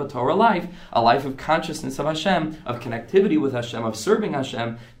able to live a Torah life, a life of consciousness of Hashem, of connectivity with Hashem, of serving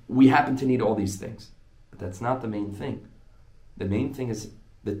Hashem, we happen to need all these things. But that's not the main thing. The main thing is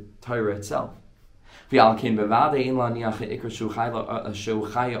the Torah itself. Says Rav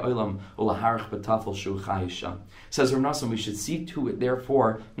Nachman, we should see to it,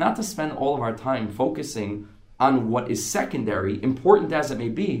 therefore, not to spend all of our time focusing on what is secondary, important as it may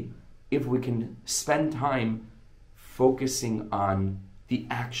be, if we can spend time focusing on the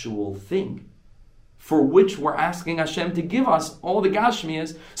actual thing for which we're asking Hashem to give us all the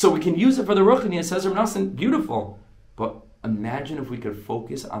Gashmiyas so we can use it for the Ruchniyas. Says Rav Nachman, beautiful. But imagine if we could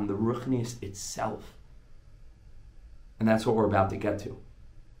focus on the Ruchniyas itself. And that's what we're about to get to.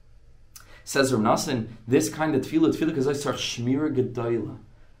 Says Rav Nachman, this kind of tefillah because I start shmira gedolah.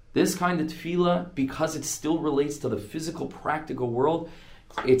 This kind of tefillah, because it still relates to the physical, practical world,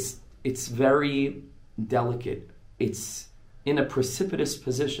 it's very delicate. It's in a precipitous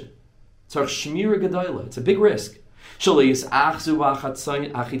position. It's a big risk. Because it's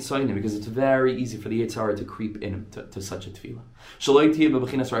very easy for the Yetzer Hara to creep in to such a tefillah.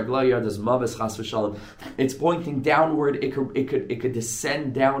 It's pointing downward. It could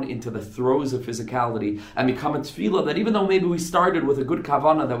descend down into the throes of physicality and become a tefillah that, even though maybe we started with a good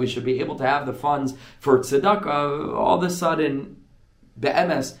kavanah that we should be able to have the funds for tzedakah, all of a sudden,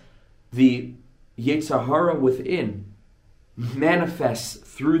 be'emes, the Yetzer Hara within manifests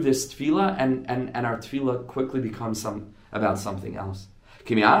through this tefillah, and our tefillah quickly becomes about something else.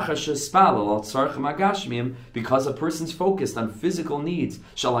 Because a person's focused on physical needs,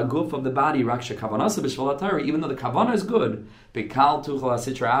 shalaguf of the body, even though the kavanah is good, it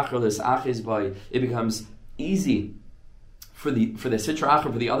becomes easy for the sitra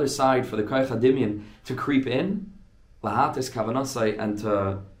achar, for the other side, for the koach hadimyan to creep in, and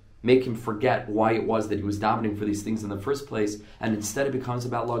to make him forget why it was that he was davening for these things in the first place, and instead it becomes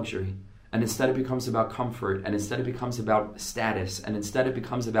about luxury, and instead it becomes about comfort, and instead it becomes about status, and instead it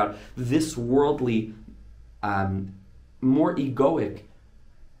becomes about this worldly, more egoic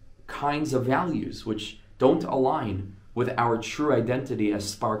kinds of values which don't align with our true identity as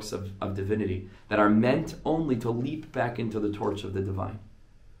sparks of divinity, that are meant only to leap back into the torch of the divine.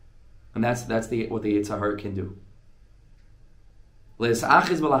 And that's what the Yetzer Hara can do. To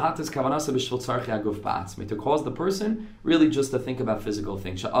cause the person really just to think about physical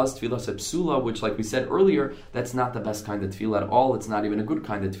things. Which, like we said earlier, that's not the best kind of tefillah at all. It's not even a good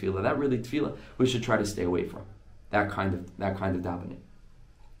kind of tefillah. That really tefillah we should try to stay away from. That kind of davening.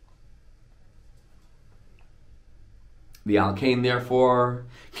 The Alkain, therefore,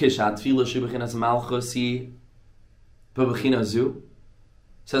 kishat tefillah shebechinas malchusi bebechina zu.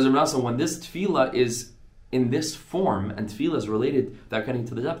 Says Rav Nachman, when this tefillah is in this form, and tefillah is related, without getting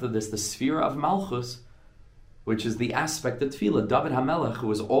to the depth of this, the sphere of Malchus, which is the aspect of tefillah. David HaMelech,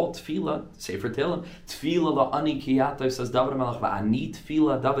 who is all tefillah, Sefer Tehillim, tefillah la'ani kiyato, says David HaMelech, va'ani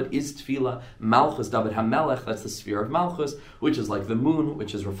tefillah, David is tefillah, Malchus, David HaMelech, that's the sphere of Malchus, which is like the moon,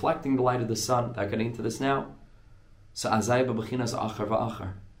 which is reflecting the light of the sun. Without getting into this now. So azay b'bechinas achar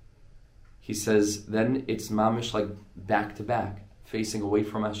va'achar. He says, then it's mamish like back to back, facing away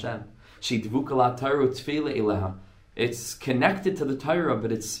from Hashem. It's connected to the Torah,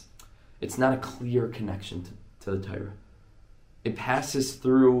 but it's not a clear connection to the Torah. It passes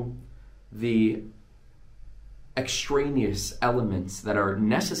through the extraneous elements that are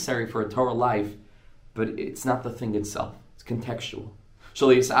necessary for a Torah life, but it's not the thing itself. It's contextual.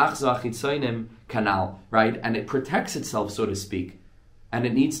 Canal, right? And it protects itself, so to speak. And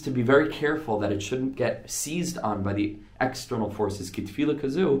it needs to be very careful that it shouldn't get seized on by the external forces. Tefillah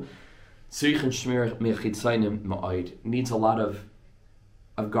kazu needs a lot of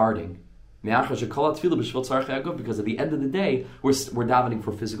guarding. Because at the end of the day, we're davening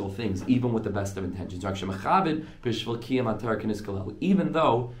for physical things, even with the best of intentions. Even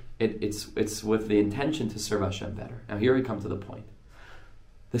though it's with the intention to serve Hashem better. Now here we come to the point.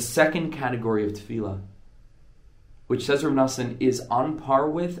 The second category of tefillah, which says Rebbe Nachman, is on par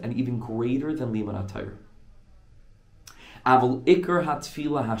with and even greater than Limud HaTorah. Aval ikar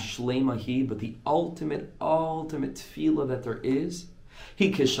hatfila hashlema hi, but the ultimate tefillah that there is,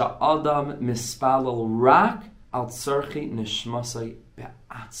 hi kisha adam mispalel rak al tzarchi nishmasai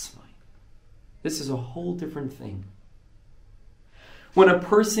be'atzmai. This is a whole different thing. When a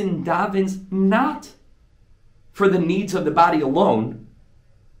person davens not for the needs of the body alone,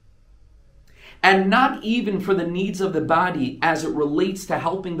 and not even for the needs of the body as it relates to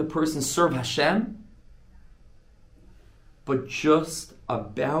helping the person serve Hashem, but just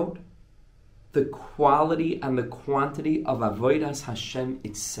about the quality and the quantity of avodas Hashem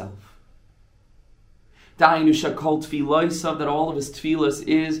itself. Da'inu shakol tfiloisav, that all of his tefillas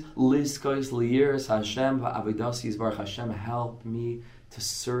is liskois liyiras Hashem va'avodas yizbarach Hashem, help me to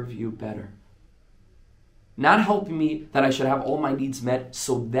serve you better. Not helping me that I should have all my needs met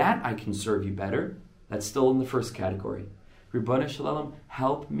so that I can serve you better. That's still in the first category. Ribbonei Shel Olam,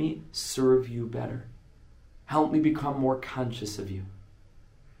 help me serve you better. Help me become more conscious of you.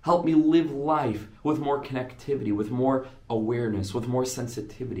 Help me live life with more connectivity, with more awareness, with more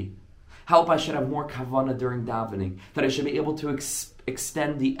sensitivity. Help I should have more kavanah during davening, that I should be able to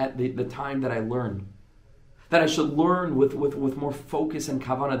extend the time that I learn. That I should learn with more focus and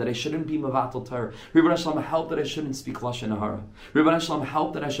kavanah, that I shouldn't be mevatel Torah. Ribbonei Shel Olam, help that I shouldn't speak lashon hara. Ribbonei Shel Olam,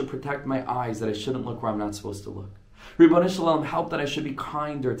 help that I should protect my eyes, that I shouldn't look where I'm not supposed to look. Ribbonei Shel Olam, help that I should be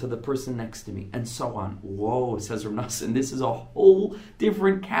kinder to the person next to me, and so on. Whoa, says Rebbe Nachman, this is a whole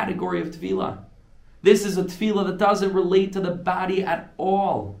different category of tefillah. This is a tefillah that doesn't relate to the body at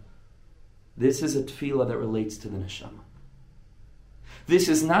all. This is a tefillah that relates to the neshama. This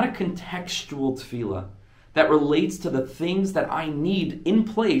is not a contextual tefillah that relates to the things that I need in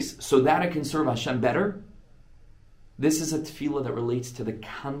place so that I can serve Hashem better. This is a tefillah that relates to the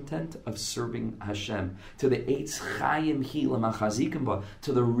content of serving Hashem, to the eitz chayim hi l'machazikim ba,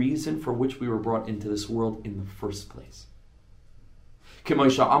 to the reason for which we were brought into this world in the first place.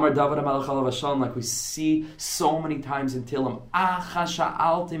 Like we see so many times in Tehillim,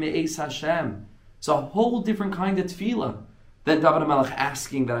 it's a whole different kind of tefillah than David HaMelech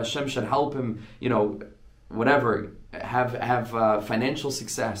asking that Hashem should help him, whatever, have financial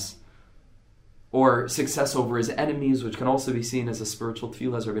success, or success over his enemies, which can also be seen as a spiritual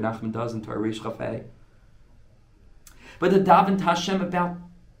tefillah, as Rebbe Nachman does in Torah Reish Chafei. But the daven to Hashem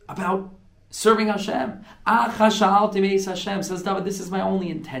about serving Hashem. Hashem says David, this is my only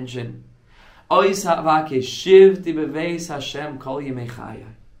intention. Let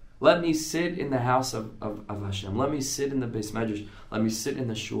me sit in the house of Hashem. Let me sit in the Beis Medrash. Let me sit in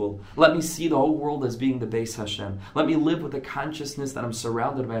the shul. Let me see the whole world as being the Beis Hashem. Let me live with the consciousness that I'm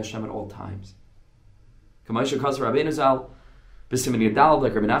surrounded by Hashem at all times. Like Rebbe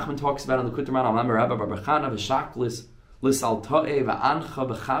Nachman talks about in the Kutraman,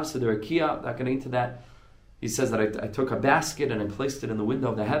 not getting into that. He says that I took a basket and I placed it in the window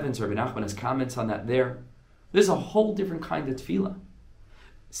of the heavens. Rebbe Nachman has comments on that there. There's a whole different kind of tefillah.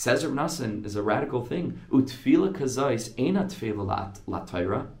 Says Rebbe Nachman is a radical thing. Utfila kazais eina tefillah la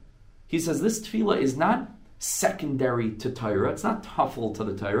Torah. He says this tefillah is not secondary to Torah. It's not tuffle to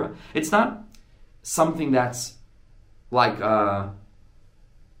the Torah. It's not something that's like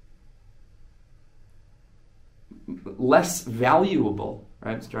less valuable.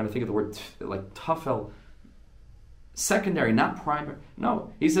 Right? I'm trying to think of the word like tuffel. Secondary, not primary.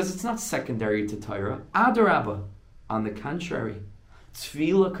 No, he says it's not secondary to Torah. Adarabba. On the contrary.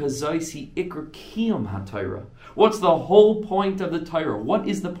 Tefillah kazaisi ikr kiyum ha-Torah. What's the whole point of the Torah? What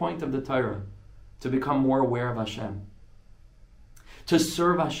is the point of the Torah? To become more aware of Hashem. To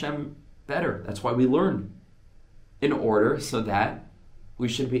serve Hashem better. That's why we learn. In order so that we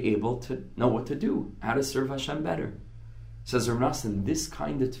should be able to know what to do. How to serve Hashem better. Says Rebbe Nachman, this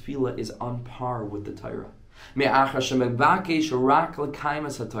kind of tefillah is on par with the Torah. Because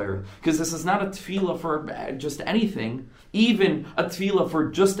this is not a tefillah for just anything, even a tefillah for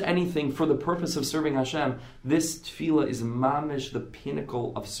just anything for the purpose of serving Hashem. This tefillah is mamish, the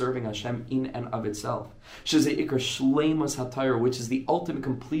pinnacle of serving Hashem in and of itself. Which is the ultimate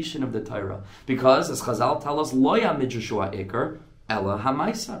completion of the Torah. Because, as Chazal tell us, lo yamid Yeshua ikar ela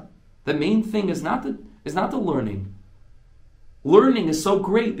hamaisa. The main thing is not the learning. Learning is so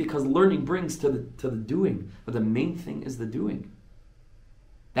great because learning brings to the doing. But the main thing is the doing.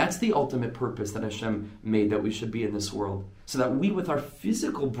 That's the ultimate purpose that Hashem made that we should be in this world. So that we with our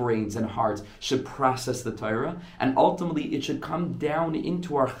physical brains and hearts should process the Torah, and ultimately it should come down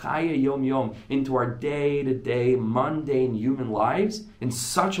into our chaya yom yom, into our day-to-day mundane human lives in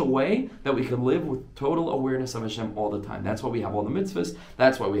such a way that we can live with total awareness of Hashem all the time. That's why we have all the mitzvahs,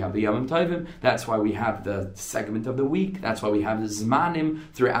 that's why we have the Yom Tovim, that's why we have the segment of the week, that's why we have the Zmanim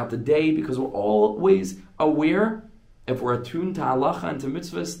throughout the day, because we're always aware. If we're attuned to halacha and to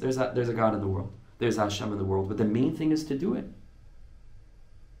mitzvahs, there's a God in the world. There's Hashem in the world. But the main thing is to do it.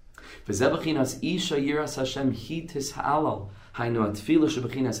 This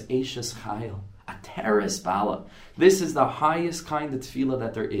is the highest kind of tefillah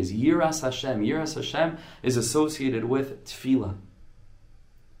that there is. Yiras Hashem. Yiras Hashem is associated with tefillah.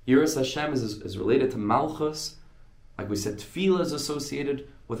 Yiras Hashem is related to malchus. Like we said, tefillah is associated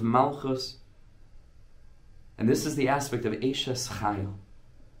with malchus. And this is the aspect of Eishes Chayil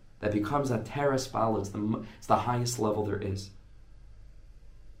that becomes a teres bala. It's the highest level there is.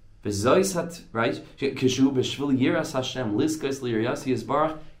 Right? Kishu b'shvil yiras Hashem lizkos liyirasi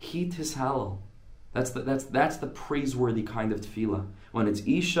yisbarach hi tishalal. That's the praiseworthy kind of tefillah. When it's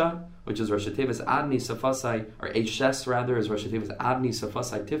Isha, which is Rosh Hashanah's Adni Safasai, or Eishes rather, is Rosh Hashanah's Adni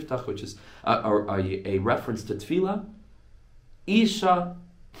Safasai Tiftach, which is a reference to tefillah. Isha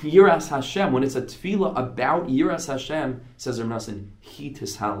Yiras Hashem, when it's a tefillah about Yiras Hashem, says Rebbe Nachman, Hi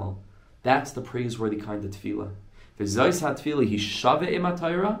tishalal. That's the praiseworthy kind of tefillah. V'zois ha-tefillah hi shave im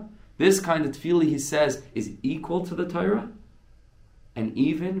ha-Torah. This kind of tefillah, he says, is equal to the Torah, and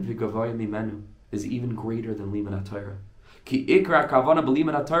even v'gavoya mimenu is even greater than liman ha-Torah. Ki ikra kavana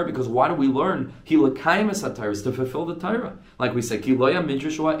b'liman ha-Torah, because why do we learn? Ki l'kaimas ha-Torah is to fulfill the Torah. Like we say, Ki lo yamid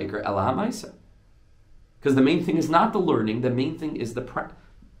Yeshua ikra ela hamaisa. Because the main thing is not the learning, the main thing is the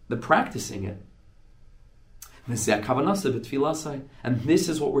practicing it. And this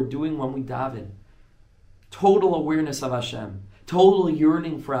is what we're doing when we daven. Total awareness of Hashem, total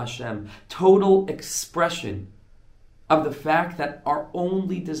yearning for Hashem, total expression of the fact that our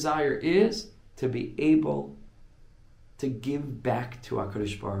only desire is to be able to give back to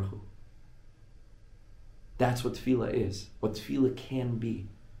HaKadosh Baruch Hu. That's what tefillah is, what tefillah can be.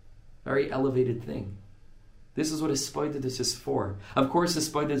 Very elevated thing. This is what Hispaidus is for. Of course,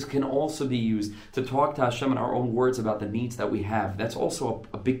 Hispaidus can also be used to talk to Hashem in our own words about the needs that we have. That's also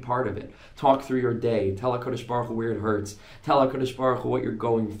a big part of it. Talk through your day. Tell HaKadosh Baruch Hu where it hurts. Tell HaKadosh Baruch Hu what you're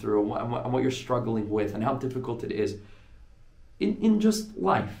going through and what you're struggling with and how difficult it is. In just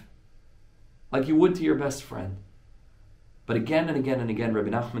life. Like you would to your best friend. But again and again and again, Rebbe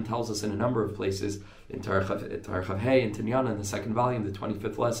Nachman tells us in a number of places, in Torah Chav Hey, in Tinyana, in the second volume, the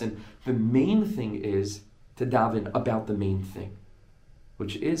 25th lesson, the main thing is to daven about the main thing,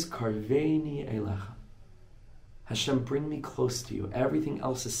 which is Karveni Elecha. Hashem, bring me close to you. Everything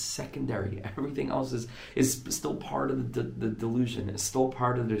else is secondary. Everything else is still part of the delusion. It's still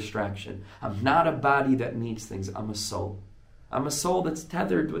part of the distraction. I'm not a body that needs things. I'm a soul. I'm a soul that's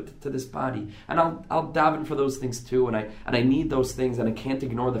tethered to this body. And I'll daven for those things too. And I need those things. And I can't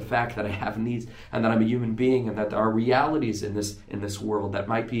ignore the fact that I have needs and that I'm a human being and that there are realities in this world that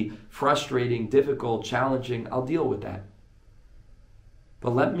might be frustrating, difficult, challenging. I'll deal with that.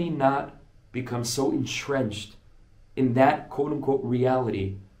 But let me not become so entrenched in that quote-unquote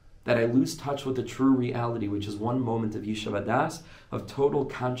reality that I lose touch with the true reality, which is one moment of Yishuv Hadas, of total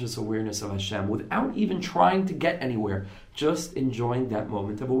conscious awareness of Hashem, without even trying to get anywhere, just enjoying that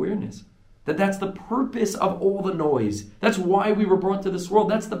moment of awareness. That's the purpose of all the noise. That's why we were brought to this world.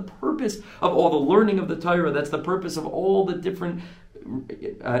 That's the purpose of all the learning of the Torah. That's the purpose of all the different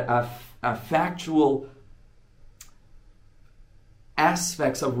factual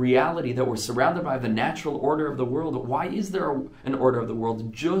aspects of reality that we're surrounded by, the natural order of the world. Why is there an order of the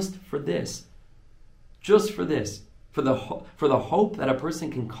world? Just for this. Just for this. For the hope that a person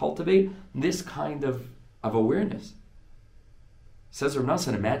can cultivate this kind of awareness. Says Rebbe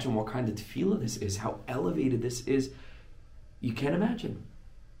Nachman, imagine what kind of tefillah this is, how elevated this is. You can't imagine.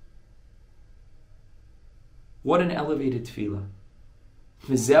 What an elevated tefillah.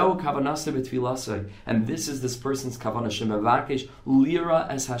 And this is this person's kavanah. Shemevakesh lira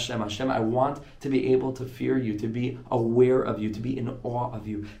es Hashem. Hashem, I want to be able to fear you, to be aware of you, to be in awe of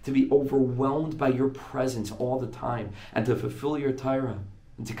you, to be overwhelmed by your presence all the time, and to fulfill your Torah,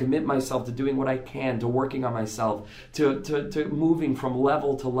 and to commit myself to doing what I can, to working on myself, to moving from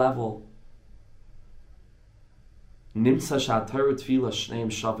level to level. He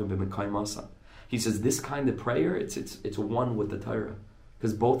says this kind of prayer, it's one with the Torah.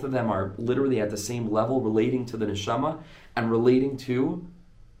 Because both of them are literally at the same level, relating to the neshama and relating to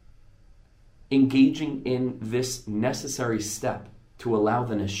engaging in this necessary step to allow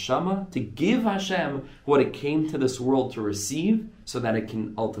the neshama to give Hashem what it came to this world to receive, so that it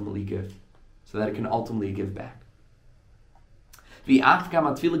can ultimately give. So that it can ultimately give back. And he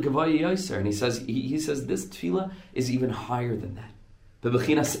says this tefillah is even higher than that. The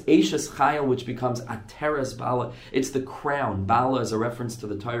bechinas eishes chayil, which becomes ateres bala. It's the crown. Bala is a reference to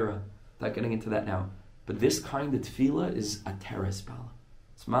the Torah. Not getting into that now. But this kind of tefillah is ateres bala.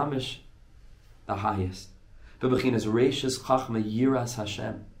 It's mamish, the highest. The bechinas reishes chachma yiras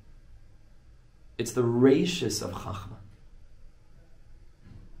Hashem. It's the reishes of chachma.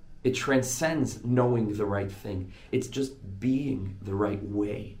 It transcends knowing the right thing. It's just being the right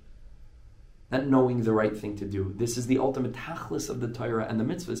way. Not knowing the right thing to do. This is the ultimate tachlis of the Torah and the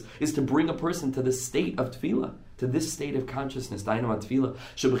mitzvahs, is to bring a person to this state of tefillah, to this state of consciousness. Dynamat tefillah,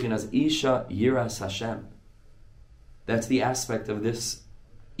 shebechinas isha yiras Hashem. That's the aspect of this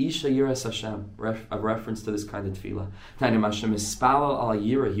isha yiras Hashem, a reference to this kind of tefillah. Dynamat Hashem ispalal al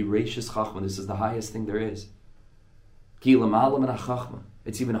yira, he reishes chachma. This is the highest thing there is. Ki lamalam and chachma.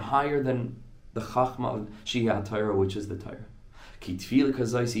 It's even higher than the chachma of Shia Torah, which is the Torah. Ki tefillah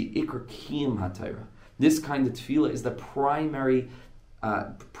kazaisi ikar kiyum haTorah. This kind of tefillah is the primary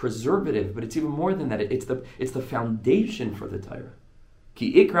preservative, but it's even more than that. It's the foundation for the Torah.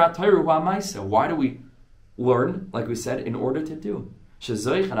 Ki ikar haTorah hu ha'maisa. Why do we learn? Like we said, in order to do.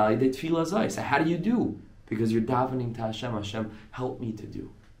 Shezoich and alidei tefillah zay. So how do you do? Because you're davening to Hashem. Hashem, help me to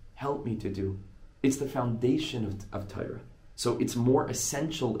do. Help me to do. It's the foundation of Torah. So it's more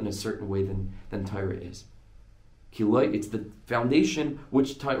essential in a certain way than Torah is. It's the foundation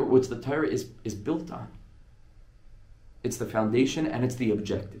which the Torah is built on. It's the foundation and it's the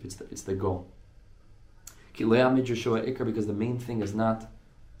objective. It's the goal. Because the main thing is not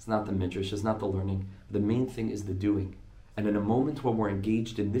the midrash, it's not the learning. The main thing is the doing. And in a moment when we're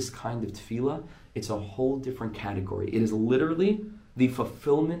engaged in this kind of tefillah, it's a whole different category. It is literally the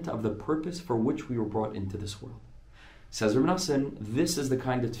fulfillment of the purpose for which we were brought into this world. Says Rebbe Nachman, this is the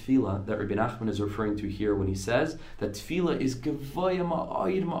kind of tefillah that Rebbe Nachman is referring to here when he says that tefillah is gevaya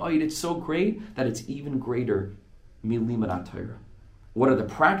ma'ayid ma'ayid. It's so great that it's even greater milimat Torah. What are the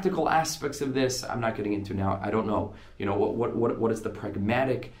practical aspects of this? I'm not getting into now. I don't know. What is the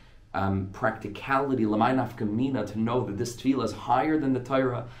pragmatic practicality, l'may nafka mina, to know that this tefillah is higher than the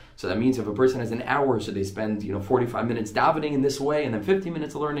Torah. So that means if a person has an hour, so they spend 45 minutes davening in this way and then 15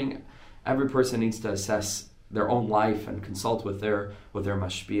 minutes learning. Every person needs to assess their own life and consult with their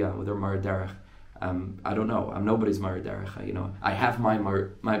mashpia, with their Mar Derech. I don't know. I'm nobody's Mar Derech. I have my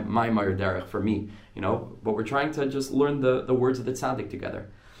Mar Derech for me. But we're trying to just learn the words of the tzaddik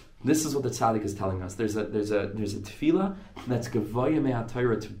together. This is what the tzaddik is telling us. There's a tefillah that's gevaya me'at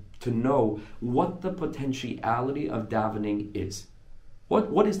Torah, to know what the potentiality of davening is.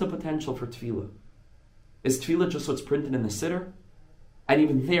 What is the potential for tefillah? Is tefillah just what's printed in the siddur? And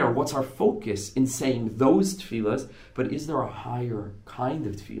even there, what's our focus in saying those tefillahs? But is there a higher kind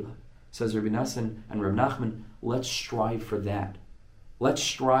of tefillah? Says Rebbe Nassim and Rebbe Nachman, let's strive for that. Let's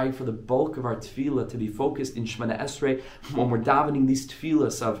strive for the bulk of our tefillah to be focused in Shemana Esrei when we're davening these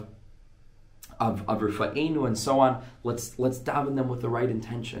tefillahs of Rifa'enu and so on. Let's daven them with the right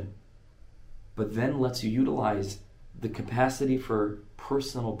intention. But then let's utilize the capacity for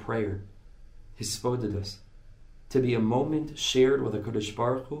personal prayer, hispodidus, to be a moment shared with a Kodesh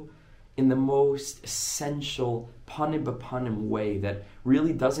Baruch Hu in the most essential panim b'panim way that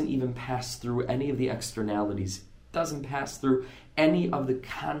really doesn't even pass through any of the externalities, doesn't pass through any of the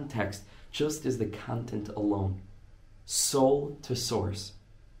context, just as the content alone. Soul to source,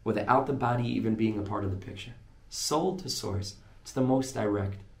 without the body even being a part of the picture. Soul to source. It's the most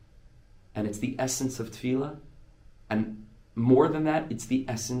direct. And it's the essence of tefillah. And more than that, it's the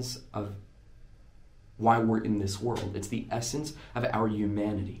essence of why we're in this world. It's the essence of our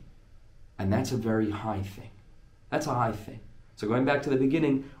humanity. And that's a very high thing. That's a high thing. So going back to the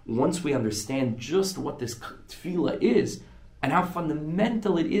beginning, once we understand just what this tefillah is and how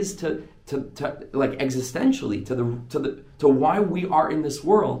fundamental it is to like existentially to why we are in this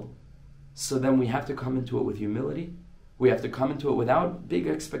world, so then we have to come into it with humility. We have to come into it without big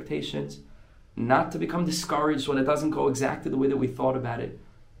expectations, not to become discouraged when it doesn't go exactly the way that we thought about it.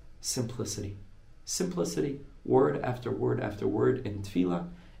 Simplicity. Simplicity, word after word after word in Tefillah,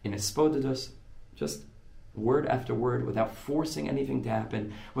 in Espodidus, just word after word, without forcing anything to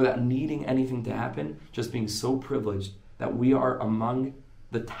happen, without needing anything to happen, just being so privileged that we are among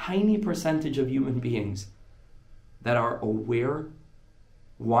the tiny percentage of human beings that are aware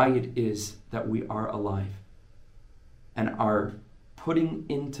why it is that we are alive and are putting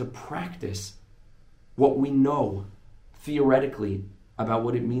into practice what we know theoretically about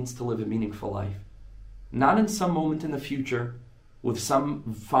what it means to live a meaningful life. Not in some moment in the future with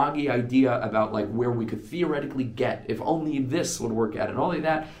some foggy idea about like where we could theoretically get if only this would work out and only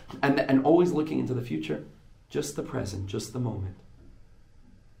that, and always looking into the future. Just the present, just the moment.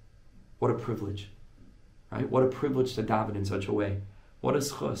 What a privilege, right? What a privilege to daven in such a way. What a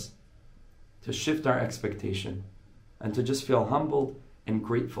schus to shift our expectation and to just feel humbled and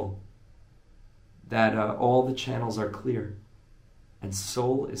grateful that all the channels are clear and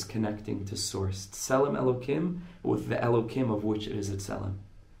soul is connecting to source. Tselem Elokim with the Elokim of which it is Tselem.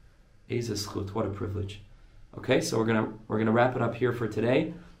 Eze schut, what a privilege. Okay, so we're gonna wrap it up here for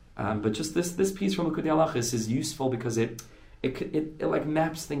today. But just this piece from Likutei Halachos is useful because it like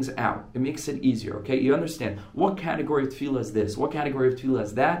maps things out. It makes it easier. Okay, you understand what category of tefillah is this, what category of tefillah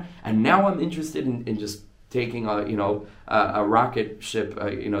is that, and now I'm interested in just taking a rocket ship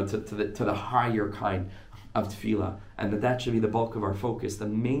to the higher kind of tefillah, and that should be the bulk of our focus. The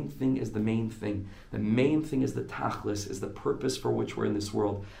main thing is the main thing. The main thing is the tachlis, is the purpose for which we're in this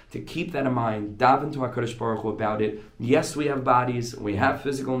world. To keep that in mind, daven to HaKadosh Baruch Hu about it. Yes, we have bodies, we have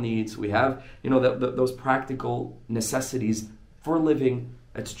physical needs, we have those practical necessities for living.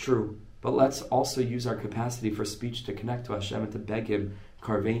 It's true, but let's also use our capacity for speech to connect to Hashem and to beg Him,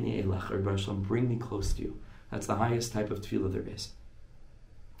 Karveni Elach, Rebbe Shalom, bring me close to you. That's the highest type of tefillah there is.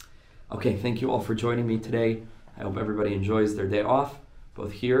 Okay, thank you all for joining me today. I hope everybody enjoys their day off,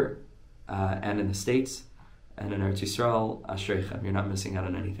 both here and in the States, and in Eretz Yisrael. Ashreichem, you're not missing out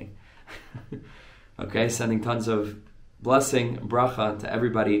on anything. Okay, sending tons of blessing, bracha to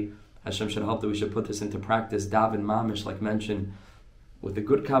everybody. Hashem should help that we should put this into practice. Daven mamish, like mentioned, with a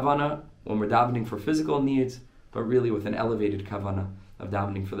good kavana when we're davening for physical needs, but really with an elevated kavana of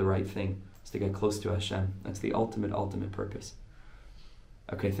davening for the right thing, is to get close to Hashem. That's the ultimate purpose.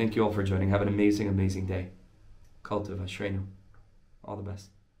 Okay, thank you all for joining. Have an amazing day. Kol tov, Ashreinu. All the best.